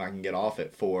time. I can get off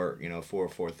at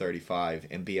 4:35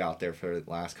 and be out there for the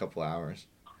last couple hours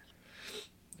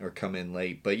or come in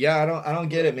late. But yeah, I don't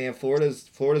get it, man. Florida's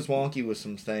wonky with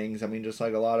some things. I mean, just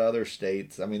like a lot of other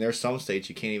states. I mean, there's some states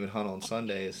you can't even hunt on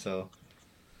Sundays, so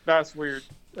that's weird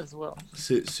as well.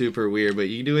 super weird. But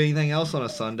you can do anything else on a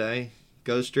Sunday.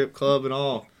 Go strip club and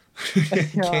all.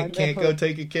 Yeah, I can't go know.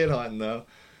 take a kid hunting though.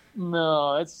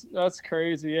 No, that's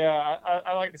crazy. Yeah,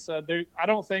 I like I said, I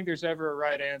don't think there's ever a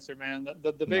right answer, man.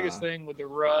 The biggest Nah. thing with the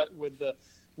rut,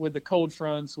 with the cold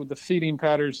fronts, with the feeding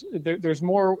patterns, there's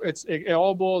more. It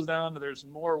all boils down to there's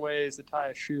more ways to tie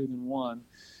a shoe than one.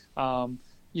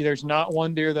 There's not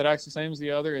one deer that acts the same as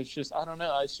the other. It's just I don't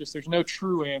know. It's just there's no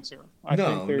true answer. I think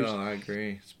No, there's I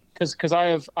agree. because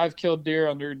I've killed deer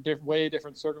under way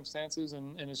different circumstances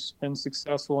and it's been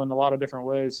successful in a lot of different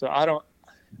ways. So I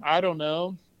don't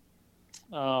know.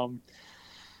 Um,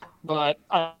 but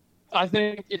I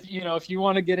think if you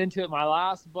want to get into it, my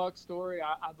last buck story,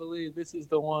 I believe this is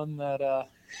the one that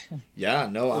Yeah,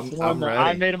 no, it's one I'm that I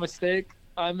ready. made a mistake.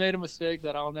 I made a mistake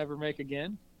that I'll never make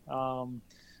again.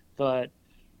 But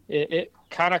it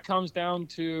kind of comes down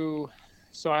to,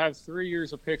 so I have 3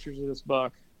 years of pictures of this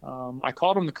buck. I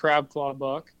called him the crab claw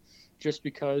buck just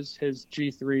because his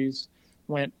G3s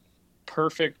went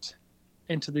perfect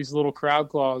into these little crab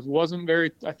claws. Wasn't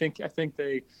very. I think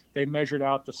they measured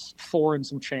out the 4 and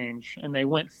some change, and they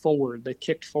went forward. They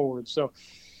kicked forward. So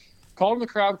called him the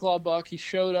crab claw buck. He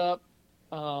showed up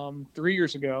 3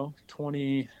 years ago.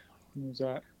 When was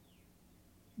that?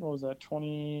 What was that?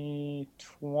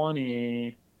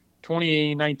 2020,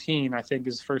 2019, I think,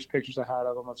 is the first pictures I had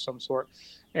of him of some sort,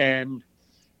 and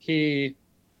he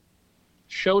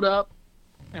showed up.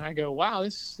 And I go, wow,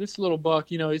 this little buck,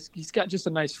 he's got just a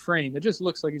nice frame. It just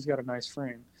looks like he's got a nice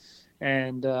frame.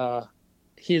 And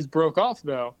he is broke off,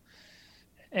 though.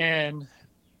 And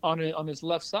on his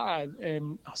left side,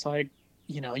 and I was like,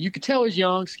 you could tell he's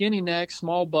young, skinny neck,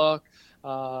 small buck,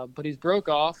 but he's broke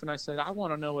off. And I said, I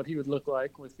want to know what he would look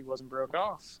like if he wasn't broke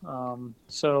off.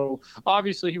 So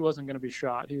obviously he wasn't going to be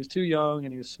shot. He was too young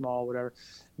and he was small, whatever.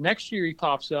 Next year he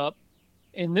pops up.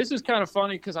 And this is kind of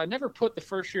funny because I never put the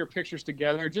first year pictures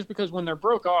together, just because when they're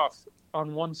broke off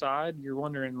on one side, you're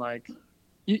wondering, like,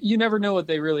 you never know what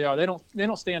they really are. They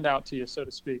don't stand out to you, so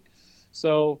to speak.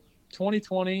 So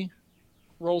 2020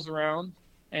 rolls around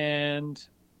and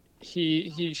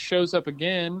he shows up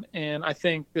again, and I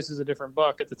think this is a different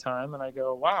buck at the time, and I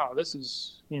go, wow, this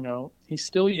is, he's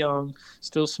still young,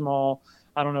 still small.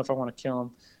 I don't know if I want to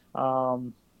kill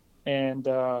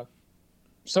him.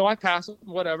 So I pass him,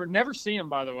 whatever. Never see him,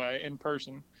 by the way, in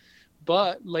person.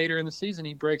 But later in the season,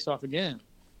 he breaks off again.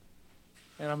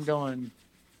 And I'm going,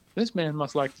 this man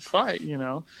must like to fight,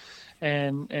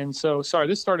 And so, sorry,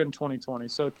 this started in 2020.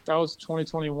 So that was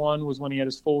 2021 was when he had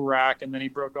his full rack, and then he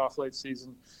broke off late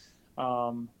season.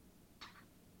 And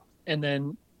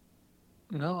then,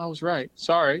 no, I was right.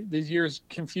 Sorry, these years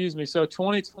confused me. So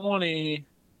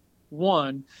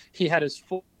 2021, he had his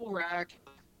full rack,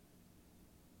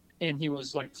 and he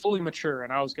was like fully mature,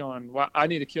 and I was going, wow, I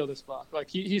need to kill this buck. Like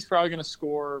he's probably going to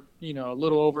score, a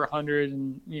little over 100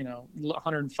 and,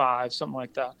 105, something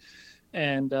like that.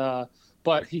 And,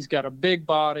 but he's got a big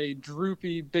body,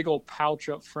 droopy, big old pouch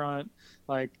up front.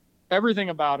 Like everything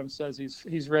about him says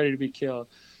he's ready to be killed.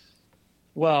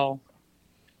 Well,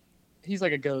 he's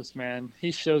like a ghost, man.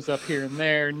 He shows up here and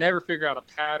there, never figure out a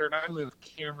pattern. I move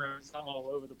cameras. I'm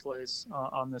all over the place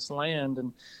on this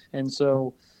land. And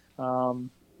so,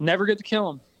 never get to kill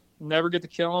him.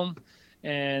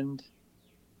 And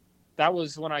that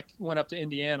was when I went up to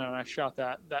Indiana and I shot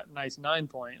that nice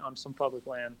 9-point on some public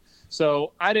land.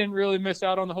 So I didn't really miss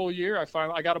out on the whole year. I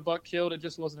got a buck killed. It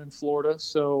just wasn't in Florida.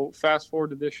 So fast forward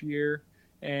to this year,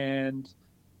 and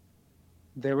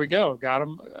there we go. Got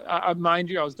him. Mind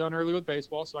you, I was done early with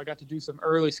baseball, so I got to do some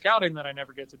early scouting that I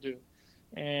never get to do.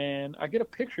 And I get a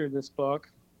picture of this buck.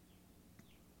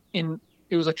 It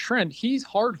was a trend. He's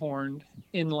hard-horned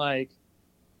in like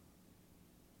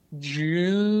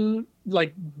June,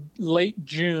 like late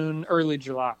June, early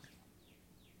July.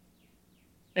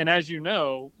 And as you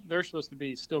know, they're supposed to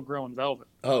be still growing velvet.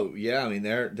 Oh yeah, I mean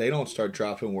they don't start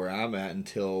dropping where I'm at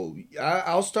until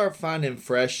I'll start finding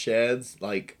fresh sheds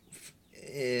like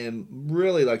in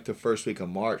really like the first week of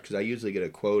March, because I usually get a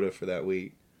quota for that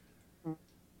week. And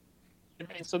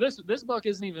so this buck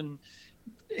isn't even.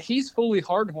 He's fully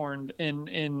hard-horned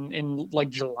in like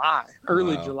July,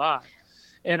 early Wow. July.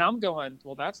 And I'm going,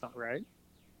 well, that's not right.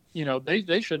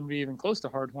 They shouldn't be even close to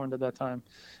hard-horned at that time.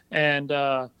 And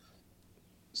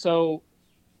so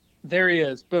there he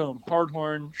is, boom,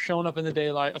 hard-horn, showing up in the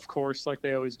daylight, of course, like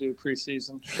they always do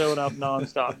preseason, showing up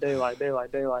nonstop, daylight.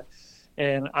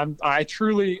 And I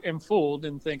truly am fooled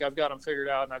and think I've got him figured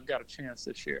out and I've got a chance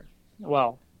this year.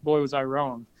 Well, boy, was I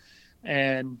wrong.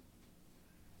 And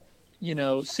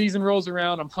season rolls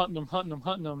around, I'm hunting them,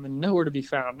 and nowhere to be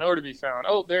found.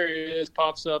 Oh, there he is,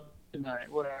 pops up tonight,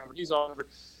 whatever. He's all over.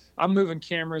 I'm moving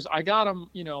cameras. I got him,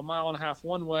 a mile and a half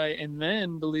one way, and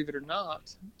then, believe it or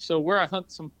not, so where I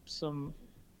hunt some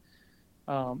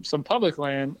public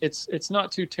land, it's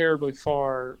not too terribly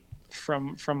far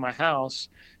from my house,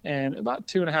 and about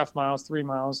 2.5 miles, 3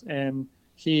 miles, and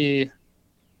he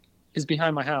is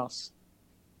behind my house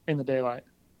in the daylight.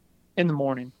 In the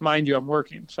morning, mind you, I'm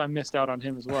working, so I missed out on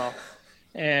him as well.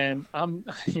 And I'm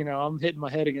hitting my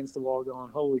head against the wall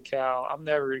going, holy cow, I'm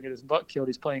never going to get this buck killed.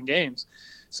 He's playing games.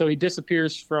 So he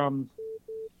disappears from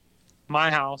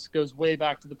my house, goes way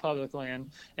back to the public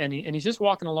land, and he's just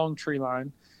walking along tree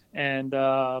line. And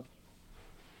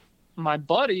my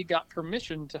buddy got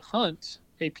permission to hunt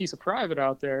a piece of private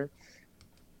out there,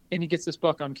 and he gets this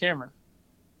buck on camera.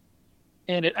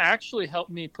 And it actually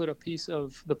helped me put a piece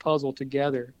of the puzzle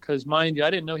together, because, mind you, I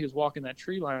didn't know he was walking that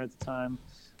tree line at the time,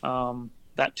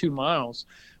 that 2 miles.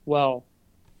 Well,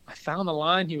 I found the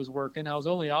line he was working. I was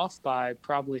only off by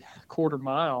probably a quarter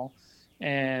mile.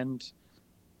 And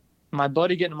my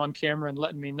buddy getting him on camera and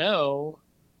letting me know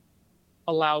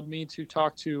allowed me to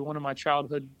talk to one of my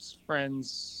childhood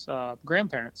friends'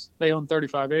 grandparents. They own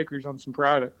 35 acres on some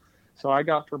private. So I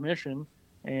got permission,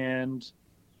 and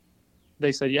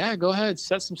they said, yeah, go ahead,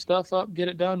 set some stuff up, get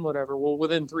it done, whatever. Well,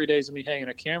 within 3 days of me hanging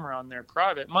a camera on their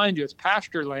private, mind you, it's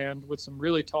pasture land with some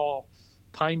really tall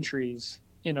pine trees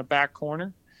in a back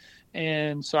corner.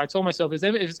 And so I told myself, if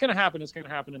it's going to happen, it's going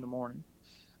to happen in the morning.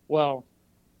 Well,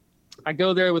 I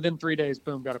go there within 3 days,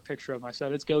 boom, got a picture of him. I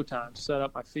said, it's go time. Set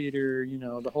up my feeder,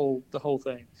 the whole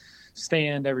thing,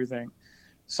 stand, everything.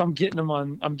 So I'm getting them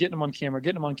on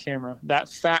camera. That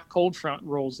fat cold front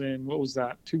rolls in. What was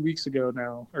that? 2 weeks ago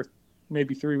now, or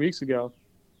maybe 3 weeks ago.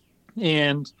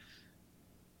 And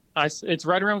it's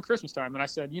right around Christmas time. And I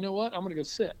said, you know what? I'm going to go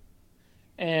sit.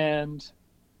 And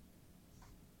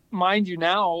mind you,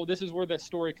 now this is where the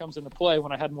story comes into play.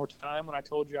 When I had more time, when I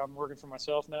told you I'm working for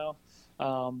myself now,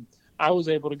 I was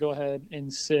able to go ahead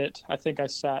and sit. I think I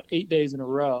sat 8 days in a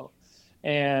row,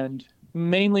 and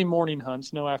mainly morning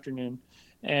hunts, no afternoon.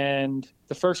 And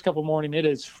the first couple morning, it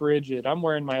is frigid. I'm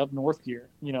wearing my up north gear,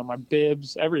 my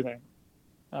bibs, everything,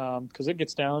 because it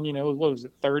gets down. What was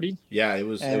it, 30? Yeah, it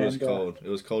was cold. It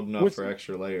was cold enough for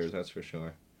extra layers, that's for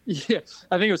sure. Yeah,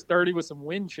 I think it was 30 with some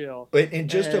wind chill. And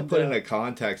just to put into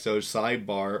context, so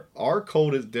sidebar, our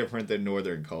cold is different than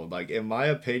northern cold. Like, in my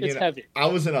opinion, it's heavy. I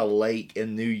was in a lake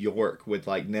in New York with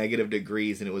like negative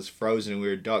degrees and it was frozen and we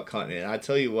were duck hunting. And I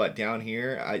tell you what, down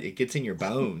here, it gets in your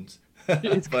bones.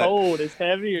 It's cold. It's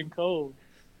heavy and cold.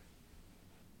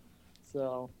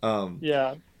 So,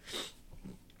 yeah.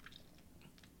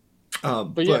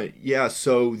 But yeah,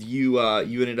 so he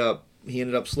ended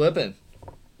up slipping.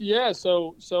 Yeah,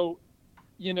 so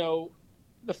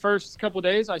the first couple of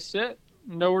days I sit,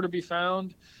 nowhere to be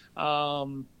found.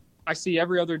 I see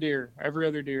every other deer.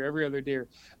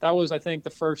 That was, I think, the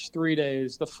first 3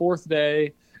 days. The fourth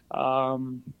day,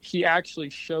 he actually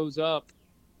shows up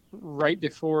right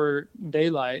before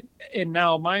daylight. And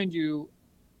now, mind you,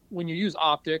 when you use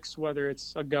optics, whether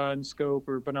it's a gun, scope,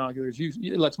 or binoculars,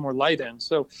 it lets more light in.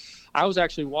 So I was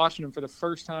actually watching him for the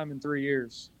first time in 3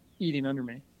 years, eating under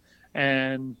me.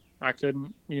 And I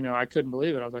couldn't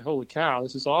believe it. I was like, holy cow,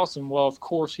 this is awesome. Well, of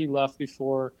course he left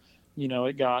before,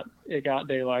 it got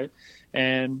daylight,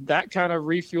 and that kind of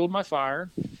refueled my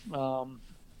fire. Starting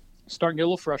to get a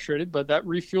little frustrated, but that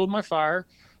refueled my fire.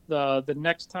 The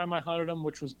next time I hunted him,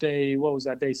 which was day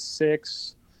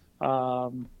 6,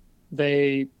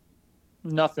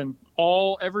 nothing.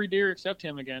 Every deer except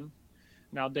him again.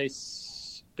 Now day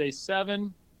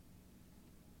 7,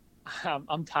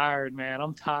 I'm tired, man.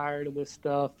 I'm tired of this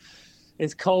stuff.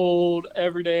 It's cold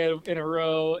every day in a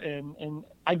row, and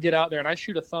I get out there and I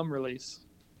shoot a thumb release.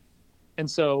 And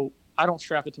so I don't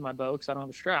strap it to my bow because I don't have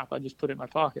a strap. I just put it in my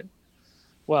pocket.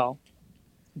 Well,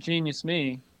 genius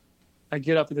me. I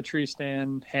get up to the tree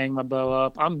stand, hang my bow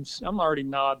up. I'm already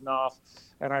nodding off,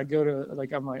 and I go to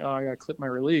I'm like, oh, I gotta clip my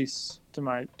release to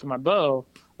my bow,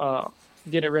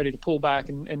 get it ready to pull back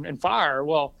and fire.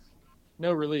 Well,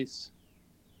 no release.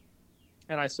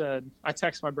 And I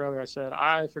texted my brother. I said,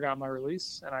 I forgot my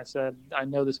release. And I said, I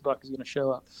know this buck is going to show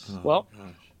up. Oh, well,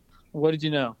 gosh. What did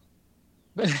you know?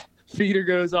 Feeder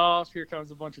goes off. Here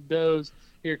comes a bunch of does.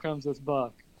 Here comes this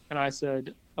buck. And I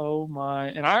said, oh my.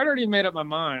 And I already made up my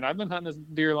mind. I've been hunting this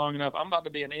deer long enough. I'm about to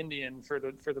be an Indian for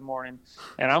the morning.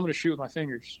 And I'm going to shoot with my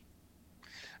fingers.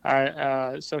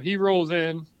 So he rolls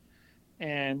in.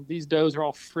 And these does are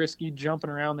all frisky, jumping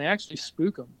around. They actually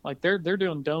spook them. Like they're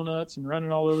doing donuts and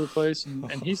running all over the place.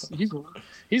 And he's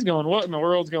going, what in the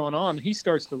world's going on? He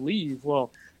starts to leave.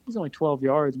 Well, he's only 12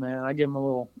 yards, man. I give him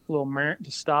a little merit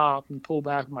to stop and pull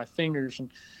back with my fingers.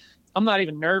 And I'm not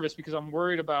even nervous because I'm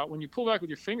worried about when you pull back with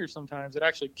your fingers. Sometimes it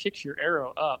actually kicks your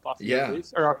arrow up off your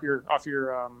release, or off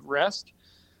your rest.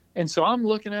 And so I'm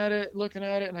looking at it,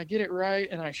 and I get it right,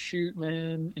 and I shoot,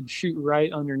 man, and shoot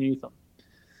right underneath him.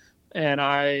 And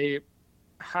I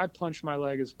punched my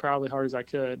leg as probably hard as I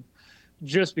could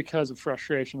just because of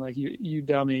frustration. Like, you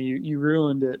dummy, you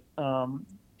ruined it.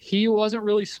 He wasn't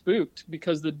really spooked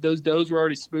because those does were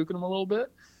already spooking him a little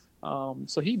bit.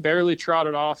 So he barely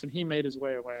trotted off and he made his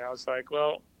way away. I was like,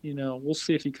 well, we'll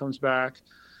see if he comes back.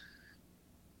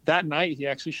 That night, he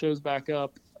actually shows back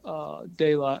up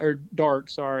daylight or dark.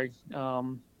 Sorry.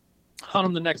 Hunt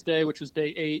him the next day, which was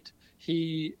day 8.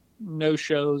 He no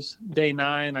shows. Day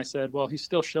 9, I said, well, he's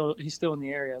still in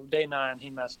the area. Day 9, he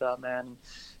messed up, man.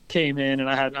 Came in, and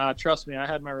I had trust me, I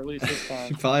had my release this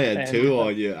time. You probably had 2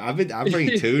 on you. I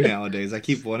bring 2 nowadays. I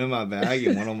keep one in my bag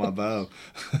and one on my bow.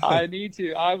 I need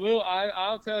to. I will.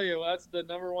 I'll tell you. That's the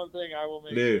number one thing I will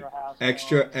make sure I have.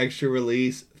 Extra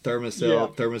release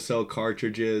thermocell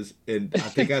cartridges, and I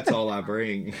think that's all I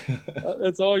bring.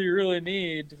 That's all you really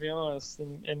need, to be honest.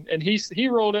 And he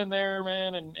rolled in there,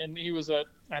 man, and he was at,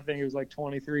 I think it was like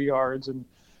 23 yards, and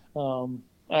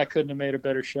I couldn't have made a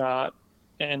better shot.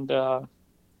 And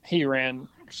he ran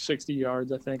 60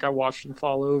 yards, I think. I watched him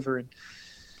fall over, and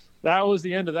that was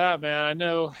the end of that, man. I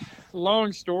know,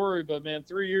 long story, but, man,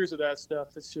 3 years of that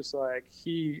stuff, it's just like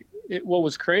what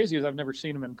was crazy is I've never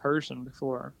seen him in person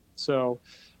before. So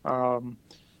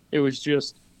it was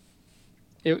just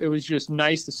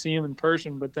nice to see him in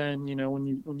person. But then, when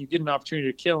you get an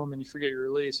opportunity to kill him and you forget your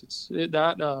release,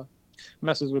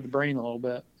 messes with the brain a little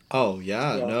bit. Oh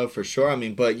yeah, So no, for sure. I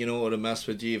mean, but you know what, a mess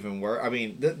with you even worse. I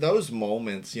mean, those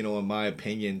moments, you know, in my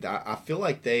opinion, I feel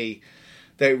like they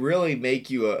really make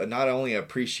you not only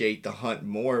appreciate the hunt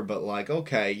more, but like,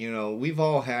 okay, you know, we've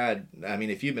all had. I mean,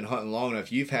 if you've been hunting long enough,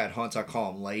 you've had hunts. I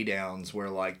call them laydowns, where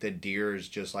like the deer is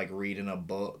just like reading a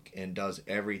book and does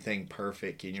everything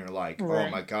perfect, and you're like, oh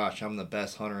right. my gosh, I'm the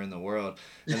best hunter in the world.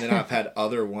 And then I've had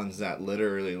other ones that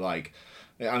literally like.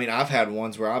 I mean, I've had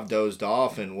ones where I've dozed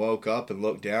off and woke up and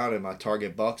looked down and my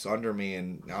target buck's under me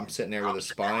and I'm sitting there with a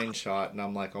spine shot and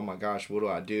I'm like, oh my gosh, what do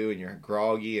I do? And you're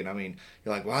groggy and I mean,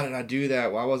 you're like, why did I do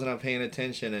that? Why wasn't I paying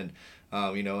attention?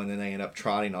 And you know, and then they end up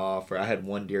trotting off. Or I had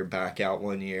one deer back out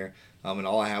one year, and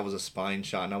all I had was a spine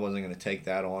shot and I wasn't going to take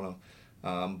that on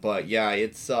him. But yeah,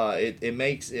 it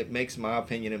makes my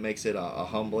opinion, it makes it a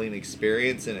humbling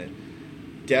experience, and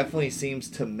it definitely seems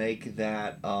to make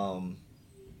that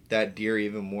deer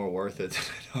even more worth it than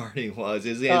it already was.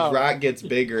 His Oh, rack gets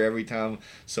bigger every time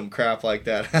some crap like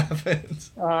that happens.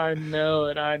 I know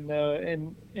it. I know it.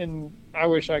 And I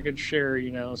wish I could share,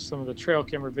 some of the trail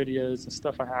camera videos and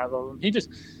stuff I have of him.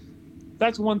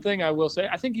 That's one thing I will say.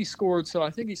 I think he scored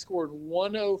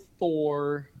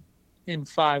 104 in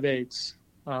 5/8.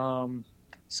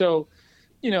 So,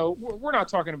 we're not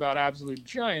talking about absolute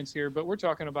giants here, but we're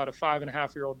talking about a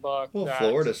 5.5-year-old buck Well, that,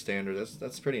 Florida standard,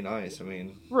 that's pretty nice. I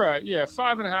mean, right. Yeah.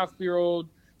 5.5-year-old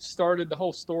started, the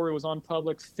whole story was on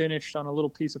public, finished on a little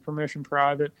piece of permission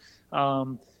private.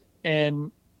 Um,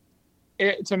 and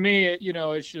to me,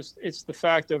 it's the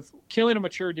fact of killing a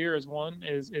mature deer is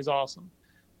awesome.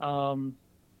 Um,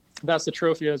 that's the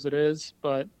trophy as it is.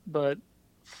 But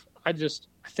I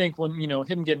think when,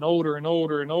 him getting older and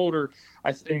older and older,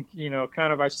 I think,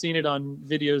 kind of, I've seen it on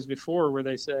videos before where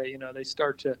they say, they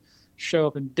start to show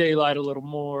up in daylight a little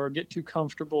more, get too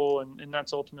comfortable. And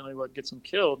that's ultimately what gets them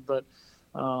killed. But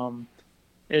um,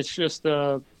 it's just,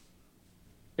 it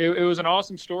was an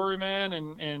awesome story, man.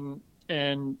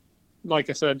 And like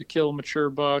I said, to kill a mature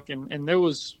buck, and there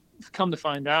was, come to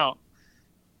find out,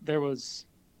 there was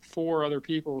 4 other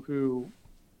people who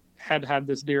had had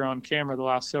this deer on camera the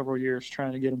last several years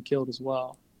trying to get him killed as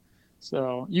well.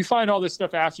 So you find all this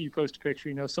stuff after you post a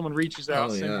picture. Someone reaches out,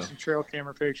 oh sends you yeah. some trail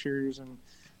camera pictures, and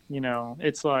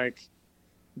it's like,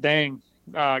 dang,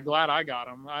 glad I got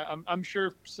him. I'm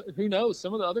sure. Who knows?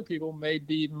 Some of the other people may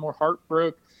be even more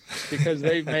heartbroken because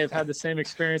they may have had the same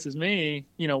experience as me.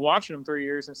 Watching them 3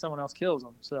 years and someone else kills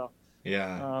them. So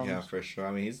Yeah, um, yeah, for sure.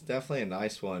 I mean, he's definitely a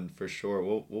nice one for sure.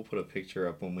 We'll put a picture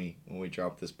up when we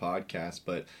drop this podcast.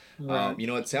 But right, you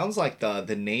know, it sounds like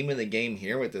the name of the game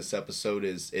here with this episode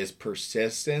is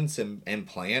persistence and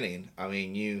planning. I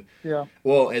mean, yeah,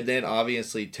 well, and then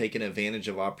obviously taking advantage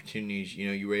of opportunities. You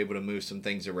know, you were able to move some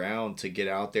things around to get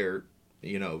out there.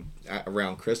 You know,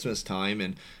 around Christmas time,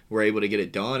 and we're able to get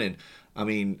it done. And I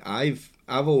mean, I've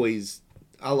always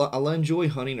I'll enjoy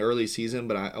hunting early season,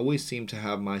 but I always seem to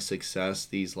have my success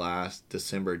these last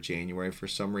December, January for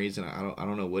some reason. I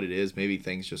don't know what it is. Maybe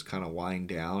things just kind of wind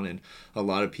down, and a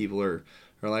lot of people are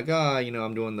like, you know,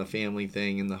 I'm doing the family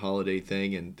thing and the holiday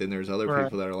thing, and then there's other right.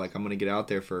 people that are like, I'm gonna get out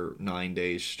there for 9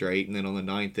 days straight, and then on the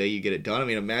ninth day you get it done. I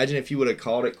mean, imagine if you would have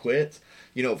called it quits.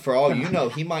 You know, for all you know,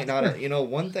 he might not have. You know,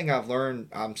 one thing I've learned,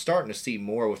 I'm starting to see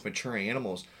more with maturing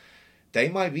animals, they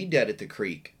might be dead at the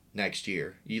creek next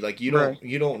year. Right.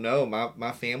 You don't know.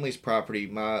 My family's property.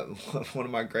 My one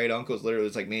of my great uncles literally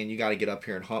was like, "Man, you got to get up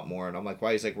here and hunt more." And I'm like,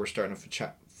 "Why?" He's like, "We're starting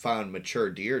to find mature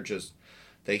deer. Just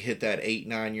they hit that 8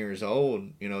 9 years old.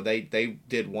 You know, they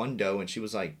did one doe and she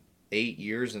was like 8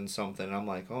 years and something." And I'm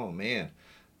like, "Oh man."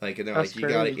 Like, and they're That's like, you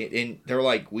got crazy. it. And they're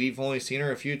like, we've only seen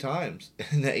her a few times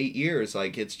in the 8 years.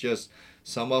 Like, it's just,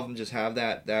 some of them just have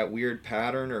that weird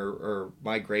pattern or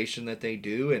migration that they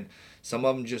do. And some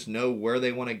of them just know where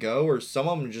they want to go, or some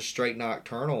of them just straight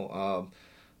nocturnal.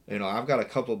 You know, I've got a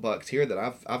couple of bucks here that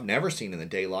I've never seen in the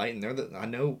daylight, and I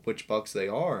know which bucks they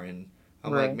are. And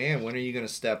I'm like, Right. man, when are you going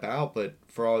to step out? But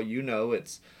for all you know,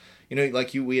 it's, you know,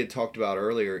 like we had talked about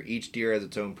earlier, each deer has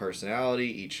its own personality,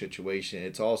 each situation,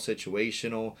 it's all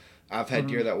situational. I've had Hmm.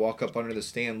 deer that walk up under the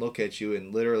stand, look at you,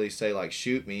 and literally say like,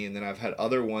 "Shoot me," and then I've had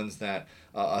other ones that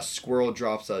a squirrel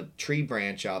drops a tree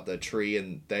branch out the tree,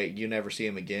 and you never see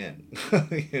him again.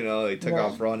 You know, they took Yeah.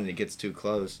 off running. It gets too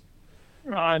close.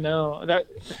 I know that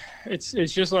it's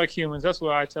just like humans. That's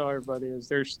what I tell everybody is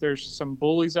there's some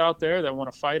bullies out there that want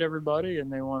to fight everybody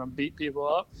and they want to beat people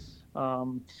up.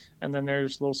 Um, and then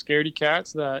there's little scaredy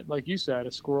cats that, like you said,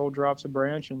 a squirrel drops a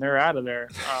branch and they're out of there.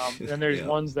 Then there's Yeah.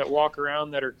 ones that walk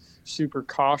around that are super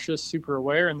cautious, super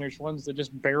aware, and there's ones that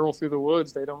just barrel through the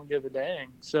woods. They don't give a dang.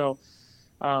 So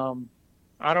um,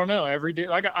 I don't know. Every day,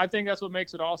 like I think that's what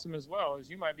makes it awesome as well. Is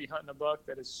you might be hunting a buck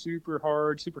that is super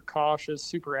hard, super cautious,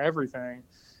 super everything,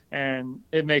 and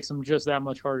it makes them just that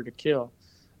much harder to kill.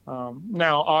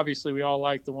 Now, obviously, we all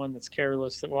like the one that's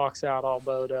careless that walks out all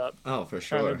bowed up, Oh, for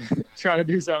trying sure. to trying to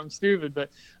do something stupid.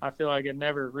 But I feel like it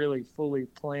never really fully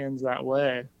plans that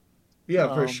way. Yeah,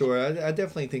 for Um, sure. I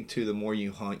definitely think too. The more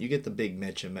you hunt, you get the big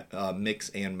mix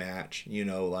and match.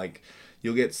 Like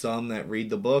you'll get some that read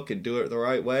the book and do it the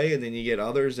right way, and then you get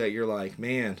others that you're like,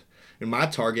 man. And my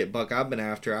target buck I've been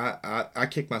after, I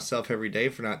kick myself every day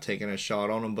for not taking a shot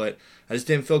on him, but I just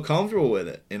didn't feel comfortable with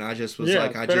it, and I just was yeah,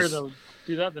 like, it's better to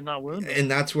do that than not wound them. and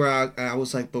that's where I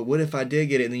was like, but what if I did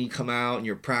get it? And then you come out and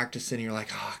you're practicing, and you're like,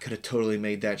 oh, I could have totally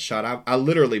made that shot. I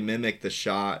literally mimicked the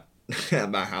shot at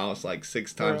my house like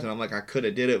 6 times, Right, and I'm like, I could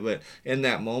have did it, but in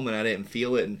that moment I didn't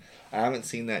feel it, and I haven't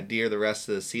seen that deer the rest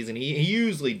of the season. He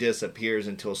usually disappears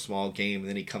until a small game, and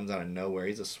then he comes out of nowhere.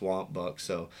 He's a swamp buck,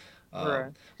 so.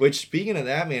 right. Which speaking of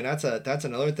that, man, that's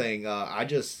another thing. I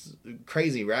just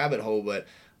crazy rabbit hole, but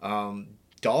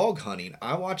dog hunting.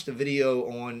 I watched a video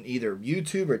on either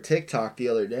YouTube or TikTok the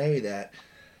other day that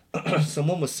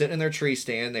someone was sitting in their tree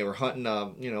stand. They were hunting,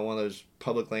 one of those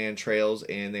public land trails,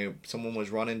 and someone was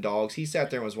running dogs. He sat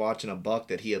there and was watching a buck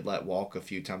that he had let walk a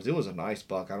few times. It was a nice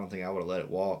buck. I don't think I would have let it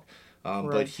walk. But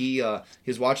Right. he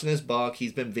was watching this buck.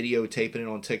 He's been videotaping it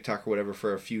on TikTok or whatever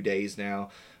for a few days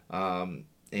now,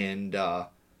 and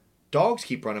dogs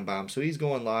keep running by him. So he's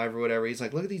going live or whatever. He's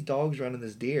like, look at these dogs running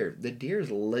this deer. The deer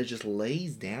just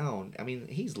lays down. I mean,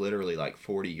 he's literally like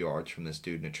 40 yards from this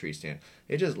dude in a tree stand.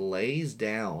 It just lays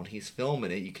down. He's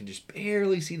filming it. You can just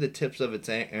barely see the tips of its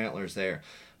antlers there,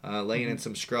 laying Mm-hmm. in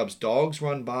some scrubs. Dogs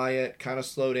run by it, kind of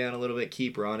slow down a little bit,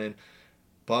 keep running.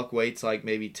 Buck waits like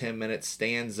maybe 10 minutes,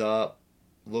 stands up,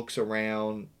 looks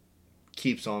around,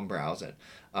 keeps on browsing.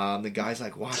 The guy's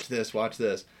like, watch this, watch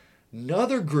this.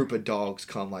 Another group of dogs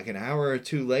come like an hour or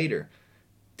two later.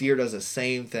 Deer does the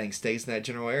same thing, stays in that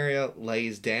general area,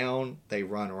 lays down, they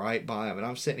run right by him. And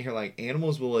I'm sitting here like,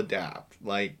 animals will adapt.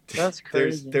 Like, That's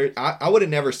crazy. I would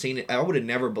have never seen it. I would have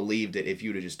never believed it if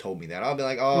you'd have just told me that. I'd be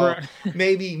like, oh, Right.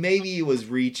 maybe it was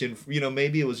reaching,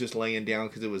 maybe it was just laying down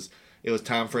because it was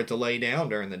time for it to lay down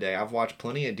during the day. I've watched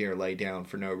plenty of deer lay down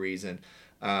for no reason.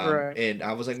 Right. And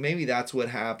I was like, maybe that's what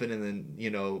happened. And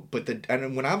then,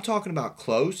 and when I'm talking about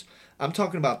close, I'm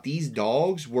talking about these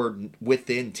dogs were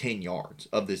within 10 yards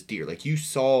of this deer. Like you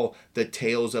saw the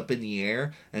tails up in the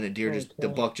air and the Okay.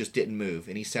 buck just didn't move.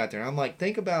 And he sat there. And I'm like,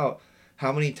 think about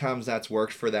how many times that's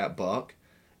worked for that buck.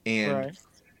 And Right.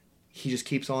 he just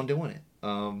keeps on doing it.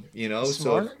 So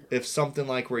Smart. if something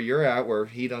like where you're at, where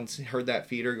he done heard that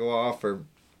feeder go off, or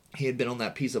he had been on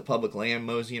that piece of public land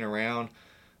moseying around,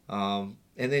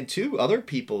 and then two other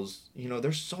people's,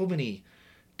 there's so many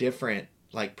different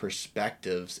like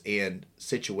perspectives and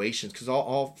situations because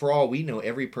all for all we know,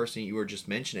 every person you were just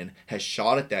mentioning has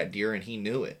shot at that deer and he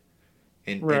knew it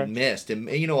and Right. missed, and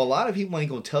a lot of people ain't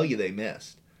gonna tell you they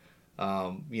missed.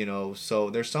 So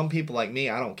there's some people like me,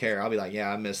 I don't care. I'll be like,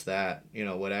 yeah, I missed that,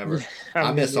 whatever. I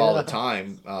I mean, miss all the yeah.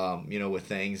 time, with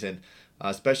things, and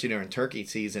especially during turkey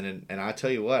season. And I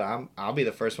tell you what, I'll be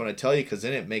the first one to tell you because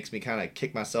then it makes me kind of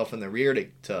kick myself in the rear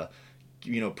to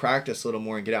practice a little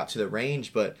more and get out to the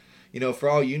range. But for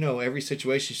all every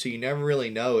situation, so you never really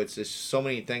know. It's just so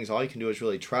many things. All you can do is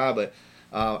really try. But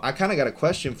I kind of got a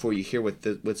question for you here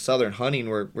with southern hunting.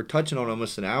 We're touching on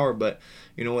almost an hour, but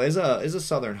as a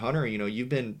southern hunter, you've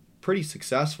been pretty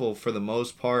successful for the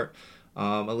most part.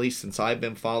 At least since I've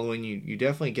been following you, you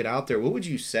definitely get out there. What would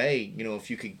you say, if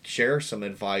you could share some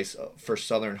advice for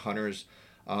southern hunters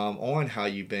on how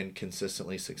you've been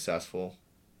consistently successful?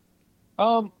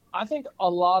 I think a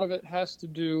lot of it has to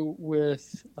do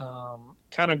with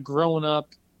kind of growing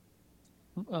up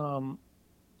um,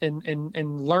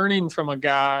 and learning from a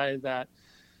guy that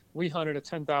we hunted a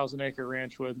 10,000 acre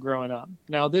ranch with growing up.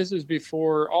 Now, this is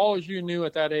before all you knew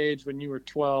at that age when you were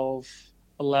 12,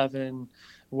 11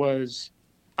 was,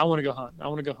 I want to go hunt. I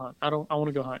want to go hunt. I want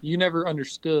to go hunt. You never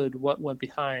understood what went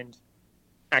behind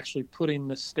actually putting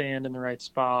the stand in the right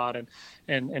spot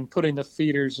and putting the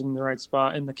feeders in the right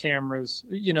spot and the cameras.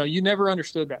 You never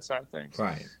understood that side of things.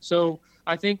 Right. So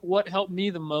I think what helped me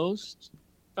the most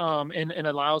and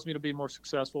allows me to be more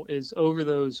successful is over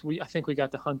those I think we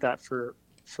got to hunt that for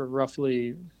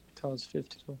roughly till I was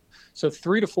 50. So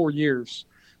 3 to 4 years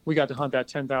we got to hunt that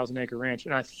 10,000 acre ranch.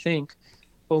 And I think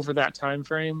over that time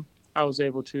frame, I was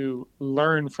able to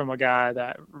learn from a guy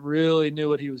that really knew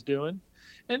what he was doing.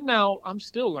 And now I'm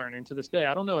still learning to this day.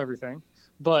 I don't know everything,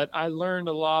 but I learned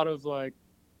a lot of like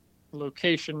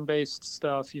location based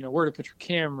stuff, where to put your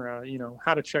camera,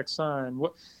 how to check sign,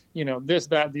 what, this,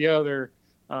 that, the other.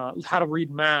 how to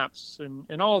read maps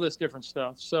and all this different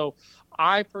stuff. So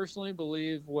I personally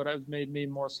believe what has made me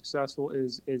more successful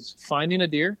is finding a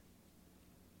deer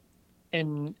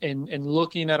and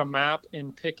looking at a map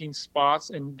and picking spots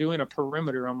and doing a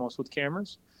perimeter almost with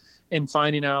cameras and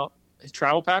finding out his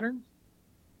travel pattern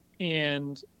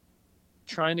and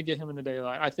trying to get him in the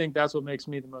daylight. I think that's what makes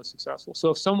me the most successful.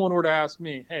 So if someone were to ask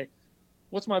me, hey,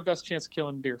 what's my best chance of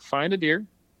killing a deer? Find a deer,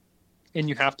 and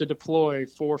you have to deploy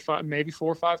 4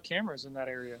 or 5 cameras in that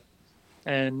area,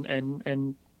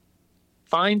 and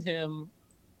find him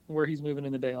where he's moving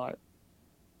in the daylight.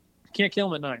 You can't kill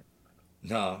him at night.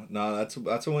 No,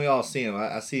 that's when we all see him.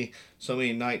 I see so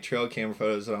many night trail camera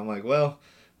photos, and I'm like, well,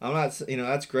 I'm not,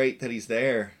 that's great that he's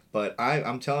there, but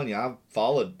I'm telling you, I've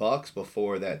followed bucks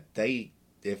before that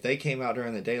if they came out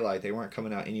during the daylight, they weren't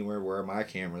coming out anywhere where my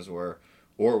cameras were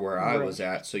or where I was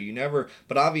at. So you never,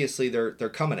 but obviously they're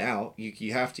coming out.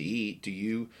 You have to eat. Do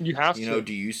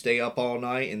you stay up all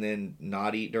night and then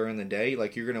not eat during the day?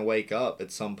 Like, you're gonna wake up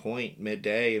at some point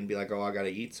midday and be like, oh, I gotta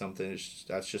eat something.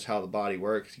 That's just how the body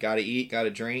works. You gotta eat, gotta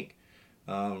drink.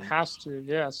 Has to,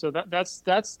 yeah. So that's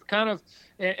kind of,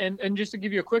 and just to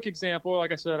give you a quick example,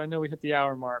 like I said, I know we hit the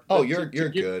hour mark. Oh, you're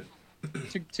good.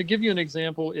 To give you an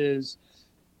example is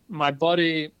my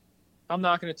buddy. I'm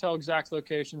not going to tell exact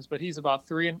locations, but he's about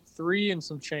three and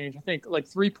some change. I think like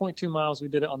 3.2 miles. We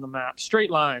did it on the map, straight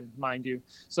line, mind you.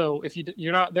 So if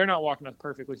they're not walking a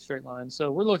perfectly straight line. So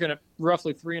we're looking at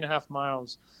roughly 3.5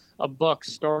 miles. A buck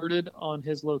started on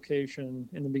his location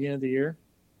in the beginning of the year,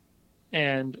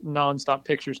 and nonstop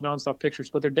pictures,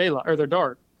 but they're daylight or they're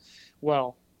dark.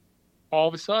 Well, all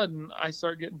of a sudden I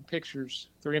start getting pictures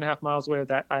 3.5 miles away of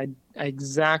that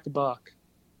exact buck.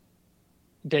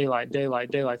 Daylight,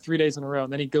 3 days in a row.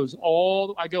 And then he goes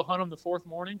I go hunt him the 4th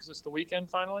morning because it's the weekend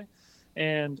finally.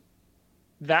 And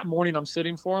that morning I'm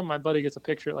sitting for him. My buddy gets a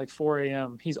picture at like 4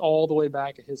 a.m. He's all the way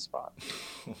back at his spot.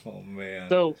 Oh, man.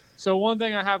 So one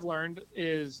thing I have learned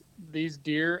is these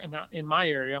deer, and in my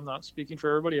area, I'm not speaking for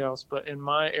everybody else, but in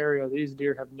my area, these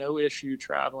deer have no issue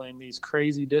traveling these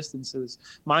crazy distances.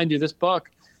 Mind you, this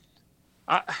buck,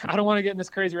 I don't want to get in this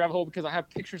crazy rabbit hole because I have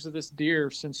pictures of this deer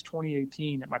since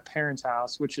 2018 at my parents'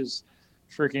 house, which is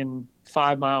freaking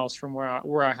 5 miles from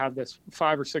where I have this,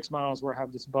 5 or 6 miles where I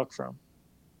have this buck from.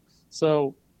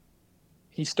 So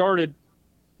he started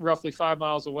roughly 5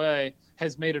 miles away,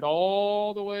 has made it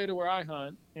all the way to where I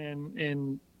hunt,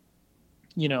 and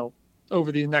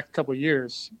over the next couple of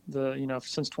years,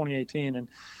 since 2018, and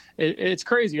it's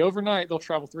crazy. Overnight, they'll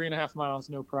travel 3.5 miles,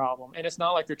 no problem. And it's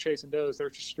not like they're chasing does; they're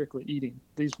just strictly eating.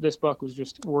 This buck was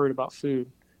just worried about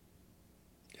food.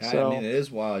 Yeah, I mean, it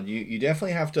is wild. You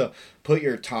definitely have to put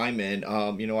your time in.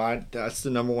 That's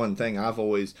the number one thing I've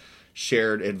always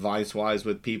shared advice wise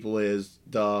with people is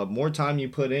the more time you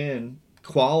put in,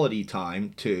 quality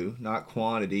time too, not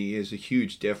quantity, is a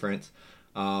huge difference.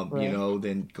 Right.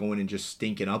 Than going and just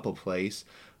stinking up a place.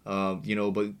 But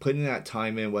putting that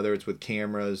time in, whether it's with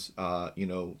cameras,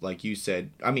 like you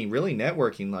said, I mean, really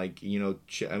networking, like,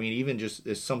 even just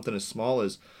as something as small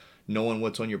as knowing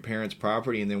what's on your parents'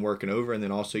 property and then working over, and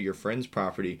then also your friend's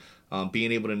property,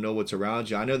 being able to know what's around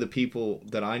you. I know the people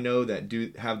that I know that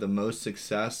do have the most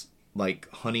success, like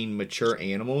hunting mature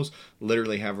animals,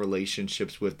 literally have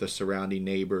relationships with the surrounding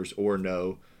neighbors or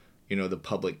know, the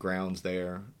public grounds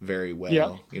there very well,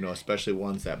 Yeah. Especially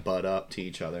ones that butt up to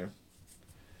each other.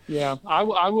 Yeah.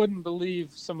 I wouldn't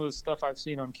believe some of the stuff I've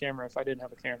seen on camera if I didn't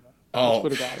have a camera. Let's Oh,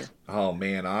 put it that way. oh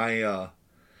man, I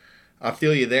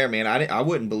feel you there, man. I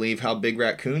wouldn't believe how big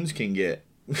raccoons can get.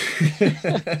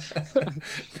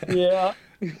 Yeah.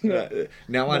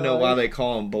 Now I know No, why they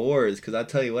call them boars, because I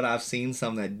tell you what, I've seen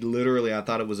some that literally I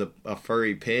thought it was a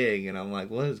furry pig, and I'm like,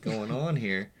 what is going on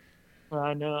here?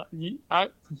 I know. I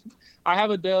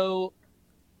have a doe.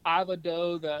 I have a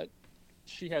doe that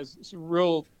she has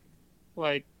real,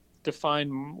 like,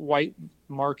 defined white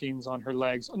markings on her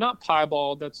legs. Not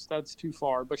piebald. That's too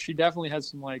far. But she definitely has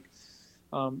some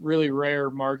really rare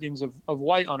markings of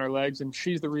white on her legs, and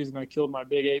she's the reason I killed my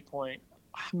big 8 point.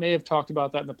 I may have talked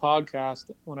about that in the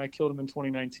podcast when I killed him in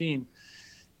 2019,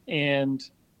 and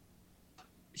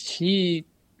she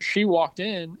walked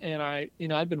in, and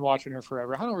I'd been watching her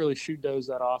forever. I don't really shoot does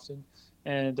that often,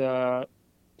 and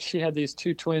she had these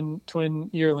two twin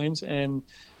yearlings, and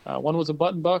one was a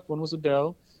button buck, one was a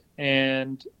doe,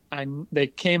 and they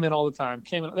came in all the time.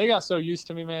 They got so used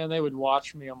to me, man. They would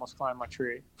watch me almost climb my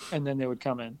tree, and then they would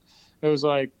come in. It was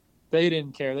like they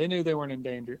didn't care. They knew they weren't in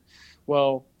danger.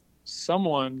 Well,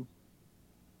 someone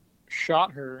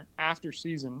shot her after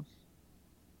season,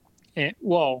 and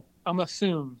I'm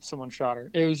assuming someone shot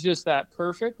her. It was just that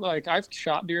perfect. Like, I've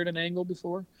shot deer at an angle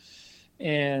before,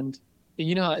 and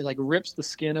you know how it like rips the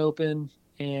skin open,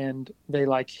 and they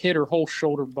like hit her whole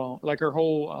shoulder bone, like her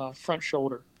whole front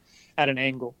shoulder at an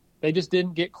angle. They just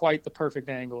didn't get quite the perfect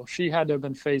angle. She had to have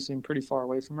been facing pretty far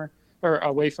away from her, or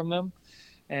away from them.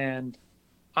 And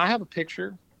I have a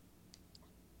picture.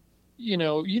 You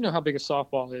know how big a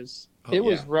softball is. Oh It yeah.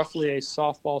 was roughly a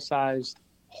softball sized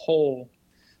hole,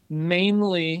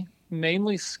 mainly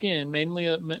skin, mainly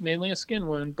a skin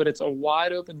wound, but it's a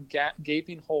wide open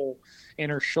gaping hole,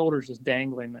 and her shoulders just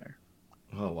dangling there.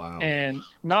 Oh wow. And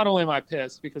not only am I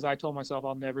pissed because I told myself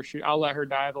I'll never shoot, I'll let her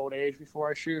die of old age before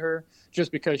I shoot her,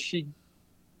 just because she,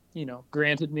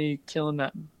 granted me killing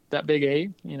that big A.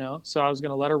 So I was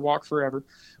gonna let her walk forever.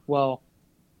 Well,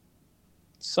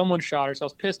 someone shot her, so I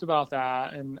was pissed about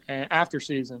that. And after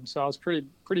season, so I was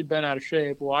pretty bent out of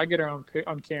shape. Well, I get her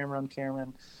on camera,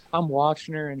 and I'm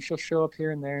watching her, and she'll show up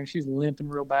here and there, and she's limping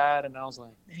real bad. And I was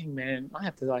like, dang man, I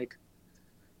have to like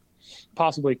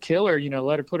possibly kill her,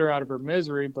 let her put her out of her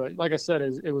misery. But like I said,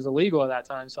 it was illegal at that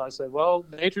time. So I said, well,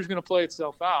 nature's going to play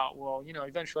itself out. Well,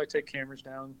 eventually I take cameras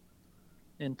down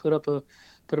and put up a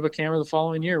camera the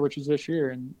following year, which is this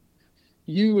year. And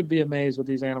you would be amazed what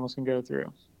these animals can go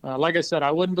through. Like I said,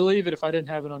 I wouldn't believe it if I didn't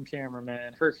have it on camera,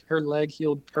 man. Her leg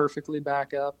healed perfectly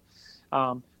back up.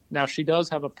 Now she does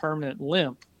have a permanent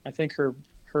limp. I think her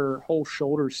whole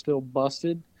shoulder is still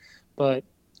busted, but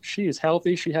she is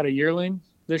healthy. She had a yearling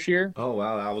this year. Oh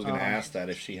wow. I was gonna ask that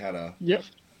if she had a. Yep.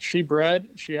 She bred.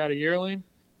 She had a yearling,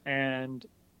 and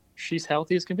she's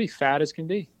healthy as can be, fat as can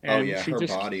be. Oh And yeah. she Her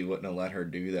just body wouldn't have let her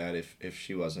do that if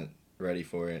she wasn't ready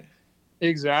for it.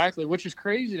 exactly, which is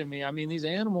crazy to me. I mean, these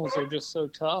animals are just so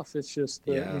tough. It's just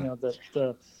Yeah.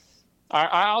 the.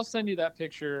 I'll send you that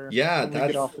picture Yeah, when we get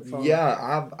that's off the phone.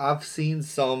 yeah. I've seen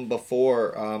some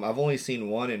before. I've only seen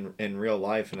one in real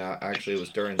life, and actually it was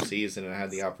during season, and I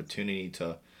had the opportunity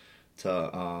to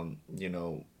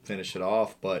finish it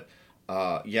off. But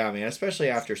yeah, I mean, especially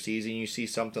after season, you see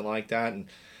something like that, and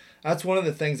that's one of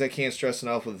the things I can't stress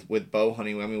enough with bow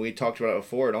hunting. I mean, we talked about it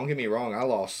before. Don't get me wrong. I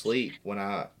lost sleep when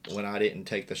I didn't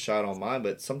take the shot on mine,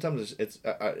 but sometimes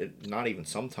not even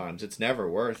sometimes. It's never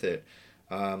worth it.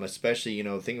 Especially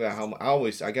think about how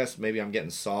I guess maybe I'm getting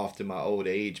soft in my old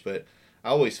age, but I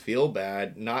always feel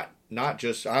bad. Not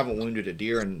just I haven't wounded a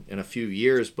deer in a few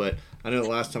years, but I know the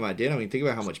last time I did. I mean, think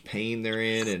about how much pain they're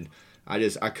in, and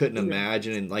I couldn't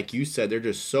imagine. And like you said, they're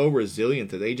just so resilient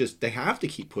that they have to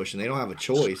keep pushing. They don't have a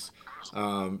choice.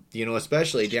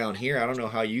 Especially down here. I don't know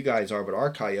how you guys are, but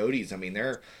our coyotes, I mean,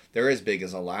 they're as big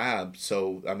as a lab.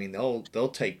 So I mean, they'll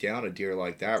take down a deer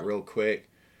like that real quick.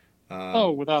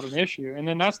 Oh, without an issue. And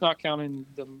then that's not counting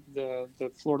the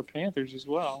Florida Panthers as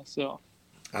well. So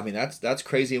I mean, that's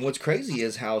crazy. And what's crazy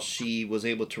is how she was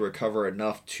able to recover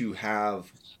enough to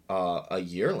have a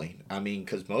yearling. I mean,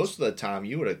 because most of the time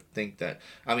you would think that.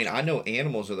 I mean, I know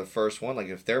animals are the first one. Like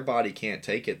if their body can't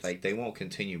take it, like they won't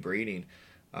continue breeding.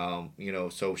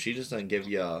 So she just doesn't give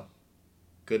you a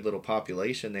good little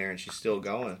population there, and she's still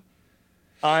going.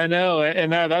 I know,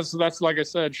 and that's like I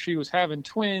said, she was having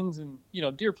twins, and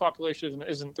deer population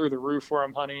isn't through the roof where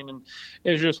I'm hunting, and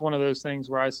it's just one of those things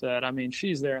where I said, I mean,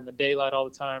 she's there in the daylight all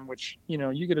the time, which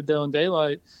you get a doe in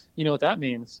daylight, you know what that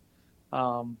means.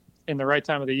 In the right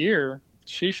time of the year,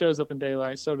 she shows up in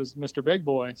daylight, so does Mr. Big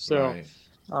Boy. So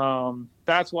Right.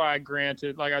 that's why I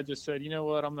granted, like I just said, you know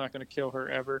what, I'm not going to kill her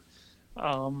ever.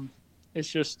 It's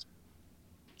just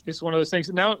it's one of those things.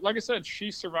 Now, like I said, she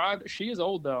survived. She is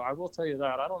old, though. I will tell you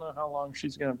that. I don't know how long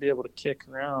she's going to be able to kick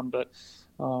around, but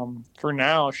for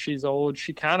now, she's old.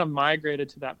 She kind of migrated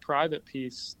to that private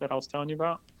piece that I was telling you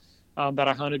about, that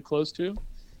I hunted close to.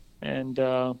 And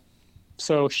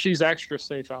so she's extra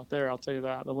safe out there, I'll tell you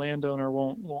that. The landowner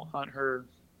won't hunt her.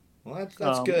 Well,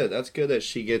 that's Um, good. That's good that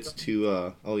she gets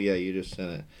to. Oh yeah, you just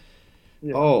sent it.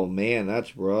 yeah. Oh man,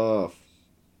 that's rough.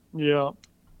 Yeah.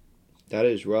 That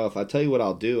is rough. I tell you what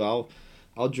I'll do.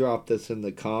 I'll drop this in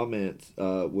the comments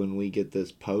when we get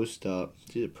this post up.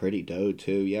 She's a pretty doe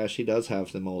too. Yeah, she does have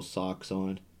some old socks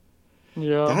on.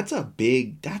 Yeah. That's a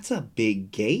big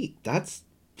gate. That's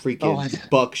Oh, freaking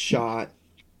buckshot.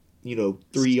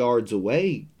 3 yards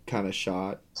away kind of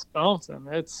shot. something.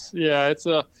 It's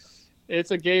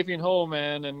a gaping hole,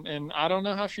 man, and I don't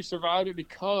know how she survived it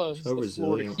because So the Florida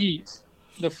resilient. heat.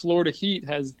 The Florida heat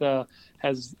has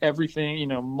everything,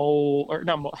 mold or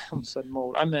not mold. I almost said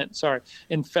mold. I meant sorry,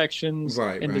 infections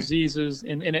Right, and right. diseases,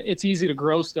 and it's easy to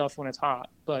grow stuff when it's hot.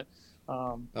 But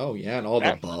Oh yeah, and all the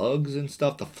that, bugs and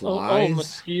stuff, the oh, flies.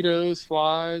 mosquitoes,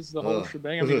 flies, the whole Ugh.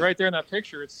 shebang. I mean, right there in that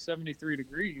picture, it's 73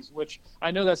 degrees, which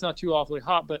I know that's not too awfully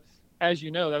hot, but as you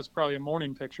know, that's probably a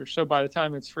morning picture. So by the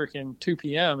time it's freaking 2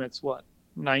 p.m., it's what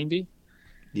 90.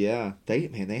 Yeah, they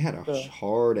had a So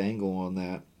hard angle on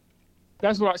that.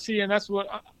 that's what I see, and that's what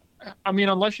I mean.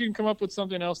 Unless you can come up with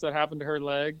something else that happened to her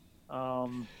leg,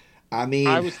 um, I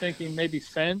I mean, was thinking maybe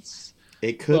fence,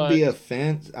 it could be but a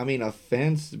fence. I mean, a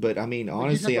fence, but I mean,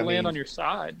 you'd have honestly, to I land mean, on your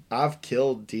side. I've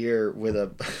killed deer with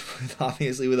a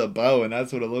obviously with a bow, and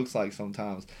that's what it looks like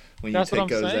sometimes when you That's what take I'm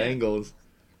those saying. angles.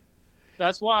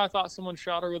 That's why I thought someone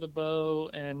shot her with a bow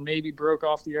and maybe broke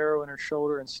off the arrow in her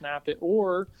shoulder and snapped it,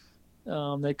 or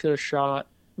they could have shot.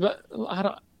 But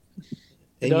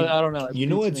And I don't know. It you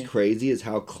know beats what's me. crazy is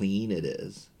how clean it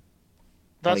is.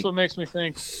 That's Like what makes me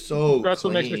think. so That's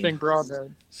what makes me clean. think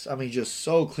broadhead. I mean, just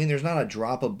so clean. There's not a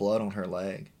drop of blood on her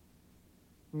leg.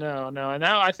 No, no. And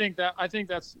now I think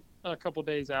that's a couple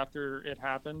days after it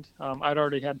happened. I'd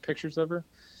already had pictures of her,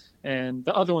 and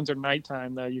the other ones are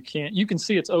nighttime though. You can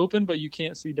see it's open, but you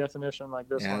can't see definition like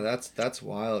this Yeah, one. that's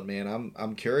wild, man.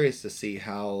 I'm curious to see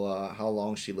how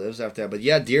long she lives after that. But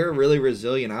yeah, deer are really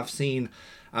resilient. I've seen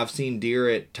deer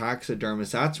at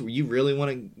taxidermists. That's where you really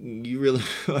want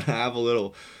to have a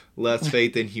little less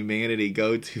faith in humanity.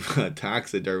 Go to a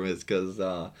taxidermist because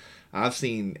I've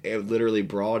seen literally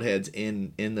broadheads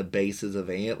in the bases of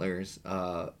antlers.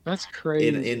 That's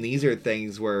And crazy. these are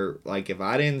things where like if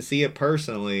I didn't see it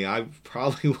personally, I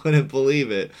probably wouldn't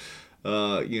believe it.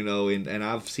 And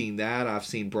I've seen that. I've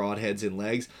seen broadheads in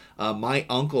legs. My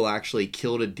uncle actually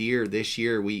killed a deer this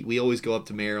year. We always go up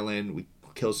to Maryland. We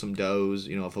kill some does.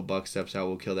 You know, if a buck steps out,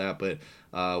 we'll kill that. But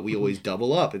we Mhm. always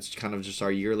double up. It's kind of just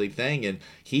our yearly thing. And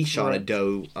he shot a Right.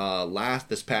 doe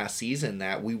this past season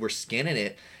that we were skinning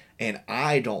it, and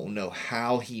I don't know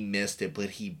how he missed it,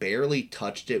 but he barely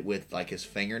touched it with like his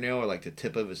fingernail or like the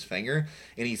tip of his finger.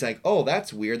 And he's like, "Oh,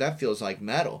 that's weird. That feels like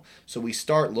metal." So we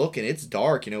start looking. It's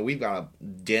dark. You know, we've got a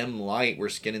dim light. We're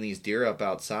skinning these deer up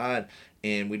outside,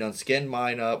 and we done skinned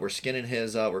mine up. We're skinning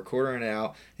his up. We're quartering it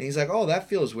out. And he's like, "Oh, that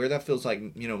feels weird. That feels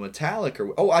like metallic."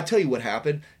 Or I tell you what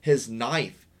happened. His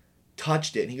knife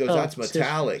touched it, and he goes, Oh, "That's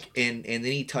tissues. metallic." And then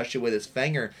he touched it with his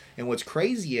finger. And what's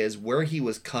crazy is where he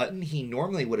was cutting, he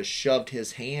normally would have shoved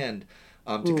his hand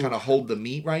to kind Ooh. of hold the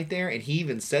meat right there. And he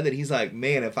even said that he's like,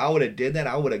 "Man, if I would have did that,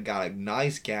 I would have got a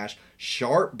nice gash."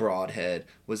 Sharp broadhead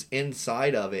was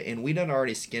inside of it, and we done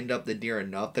already skinned up the deer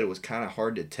enough that it was kind of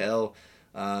hard to tell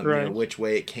Right. which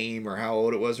way it came or how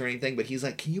old it was or anything. But he's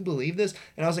like, "Can you believe this?"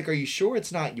 And I was like, "Are you sure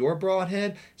it's not your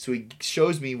broadhead?" So he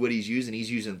shows me what he's using.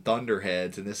 He's using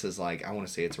Thunderheads, and this is like, I want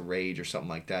to say it's a Rage or something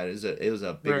like that. It was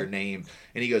a bigger Right. name.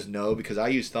 And he goes, "No, because I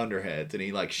use Thunderheads." And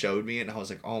he like showed me it, and I was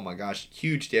like, "Oh my gosh,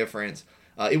 huge difference."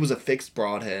 It was a fixed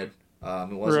broadhead.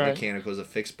 It wasn't Right. mechanical. It was a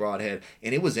fixed broadhead,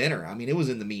 and it was in her. I mean, it was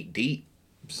in the meat deep.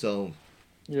 So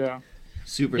Yeah.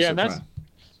 super Yeah, and that's surprised.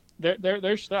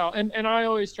 their style. And I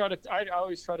always try to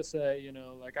say,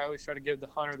 like I always try to give the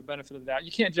hunter the benefit of the doubt.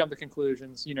 You can't jump to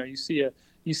conclusions. You see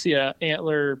a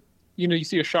antler, you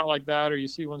see a shot like that, or you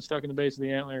see one stuck in the base of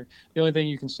the antler. The only thing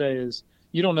you can say is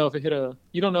you don't know if it hit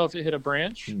a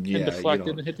branch and Yeah, you deflected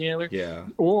don't. and hit the antler, Yeah.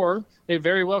 or it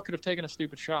very well could have taken a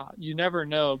stupid shot. You never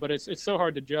know, but it's so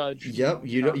hard to judge Yep, when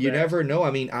you're not you there. never know.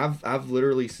 I mean, I've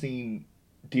literally seen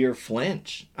deer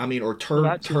flinch. I mean, or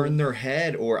That turn too. their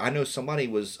head. Or I know somebody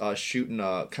was shooting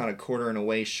a kind of quartering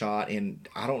away shot, and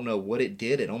I don't know what it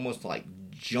did. It almost like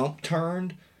jump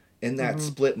turned in that Hmm.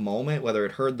 split moment, whether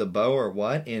it heard the bow or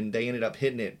what, and they ended up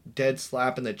hitting it dead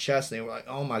slap in the chest. And they were like,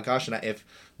 "Oh my gosh!" And if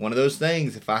one of those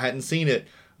things, if I hadn't seen it,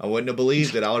 I wouldn't have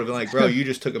believed it. I would have been like, "Bro, you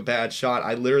just took a bad shot."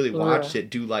 I literally watched Yeah, it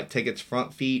do like take its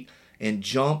front feet and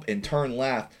jump and turn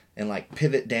left and like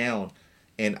pivot down.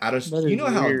 And I just, that is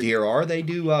how weird. deer are. They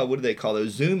do what do they call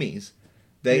those zoomies?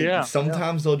 They Yeah, yeah.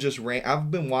 sometimes they'll just ran.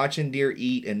 I've been watching deer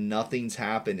eat and nothing's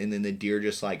happened, and then the deer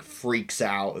just like freaks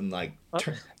out and like Uh,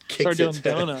 Start kicks its doing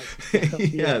head. donuts. Yeah,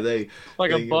 Yeah,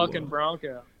 like a they get buck and wild.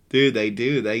 bronco. Dude, they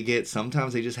do. They get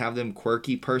sometimes they just have them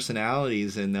quirky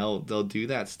personalities, and they'll do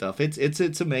that stuff.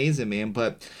 It's amazing, man.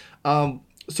 But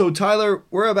so Tyler,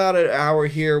 we're about an hour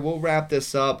here. We'll wrap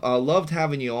this up. Loved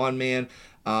having you on, man.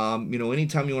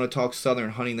 Anytime you want to talk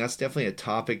southern hunting, that's definitely a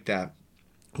topic that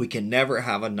we can never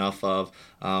have enough of.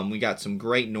 We got some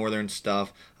great northern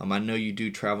stuff. I know you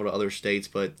do travel to other states,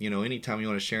 but anytime you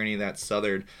want to share any of that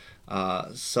southern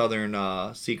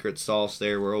secret sauce,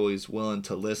 there we're always willing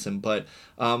to listen. But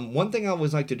one thing I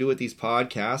always like to do with these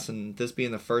podcasts, and this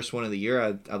being the first one of the year,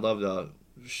 I'd love to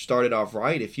start it off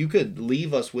right. If you could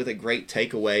leave us with a great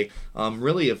takeaway,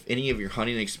 really, of any of your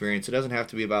hunting experience, it doesn't have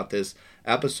to be about this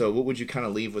episode. What would you kind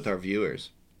of leave with our viewers?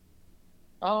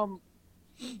 Um,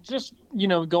 just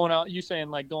going out. You saying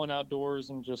like going outdoors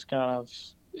and just kind of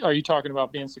Are you talking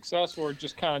about being successful, or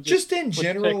just kind of just Just in what you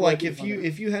general, take away like from hunting?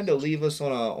 if you had to leave us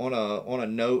on a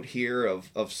note here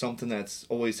of something that's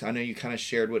always, I know you kind of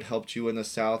shared what helped you in the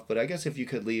South, but I guess if you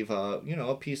could leave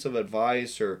a piece of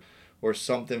advice or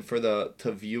something for the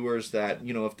to viewers that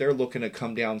if they're looking to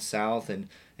come down south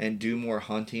and do more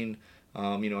hunting,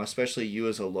 especially you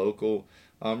as a local,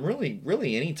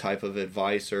 really any type of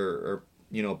advice or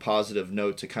positive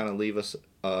note to kind of leave us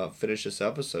finish this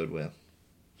episode with.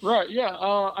 Right. Yeah.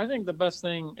 I think the best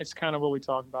thing, it's kind of what we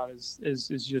talk about, is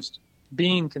just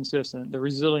being consistent, the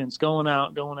resilience, going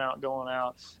out, going out, going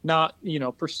out, not,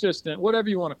 persistent, whatever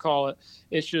you want to call it.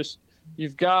 It's just,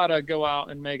 you've got to go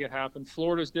out and make it happen.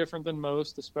 Florida's different than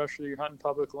most, especially you're hunting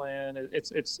public land.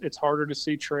 It's harder to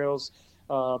see trails.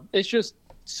 It's just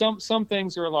some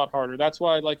things are a lot harder. That's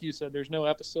why, like you said, there's no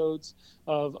episodes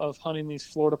of hunting these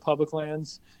Florida public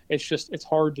lands. It's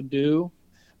hard to do.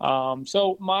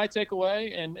 So my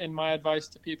takeaway and my advice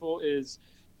to people is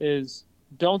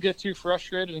don't get too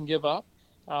frustrated and give up.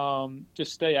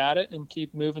 Just stay at it and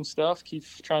keep moving stuff. Keep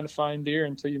trying to find deer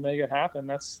until you make it happen.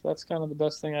 That's kind of the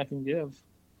best thing I can give.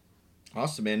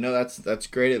 Awesome, man. No, that's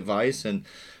great advice, and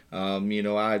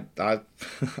I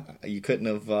you couldn't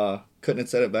have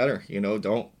said it better.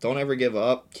 Don't ever give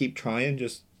up. Keep trying.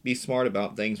 Just be smart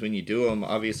about things when you do them.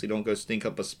 Obviously, don't go stink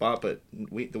up a spot. But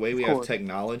the way Of we have course.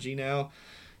 technology now,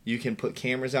 you can put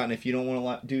cameras out, and if you don't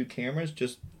want to do cameras,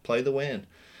 just play the wind.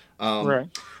 Um, Right.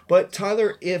 but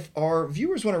Tyler, if our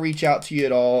viewers want to reach out to you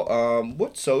at all,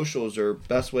 what socials or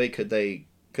best way could they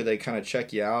kind of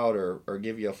check you out or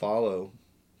give you a follow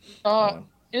Uh, on?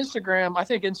 Instagram. I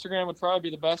think Instagram would probably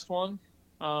be the best one.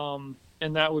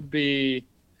 And that would be,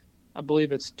 I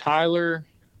believe it's Tyler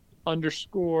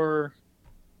underscore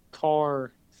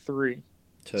Carr 3.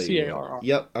 Tell you what. CARR.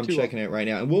 Yep, I'm Two R. checking it right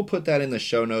now, and we'll put that in the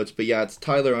show notes. But yeah, it's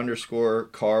Tyler underscore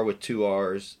Carr with two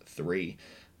R's 3.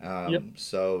 Yep.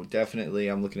 So definitely,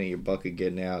 I'm looking at your buck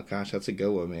again now. Gosh, that's a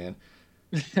good one, man.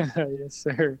 Yes,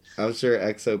 sir. I'm sure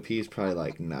XOP is probably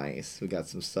like nice. We got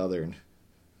some southern.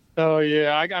 Oh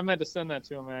yeah, I meant to send that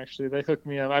to them. Actually, they hooked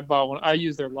me up. I bought one. I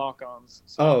use their lock-ons.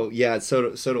 So Oh yeah,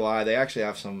 so do I. They actually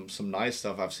have some nice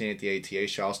stuff I've seen at the ATA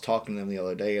show. I was talking to them the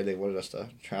other day, and they wanted us to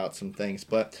try out some things.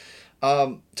 But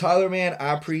Tyler, man,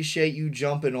 I appreciate you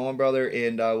jumping on, brother,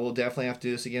 and we'll definitely have to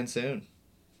do this again soon.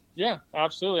 yeah,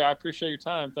 absolutely. I appreciate your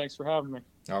time. Thanks for having me.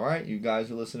 All right, you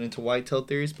guys are listening to Whitetail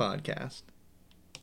Theories podcast.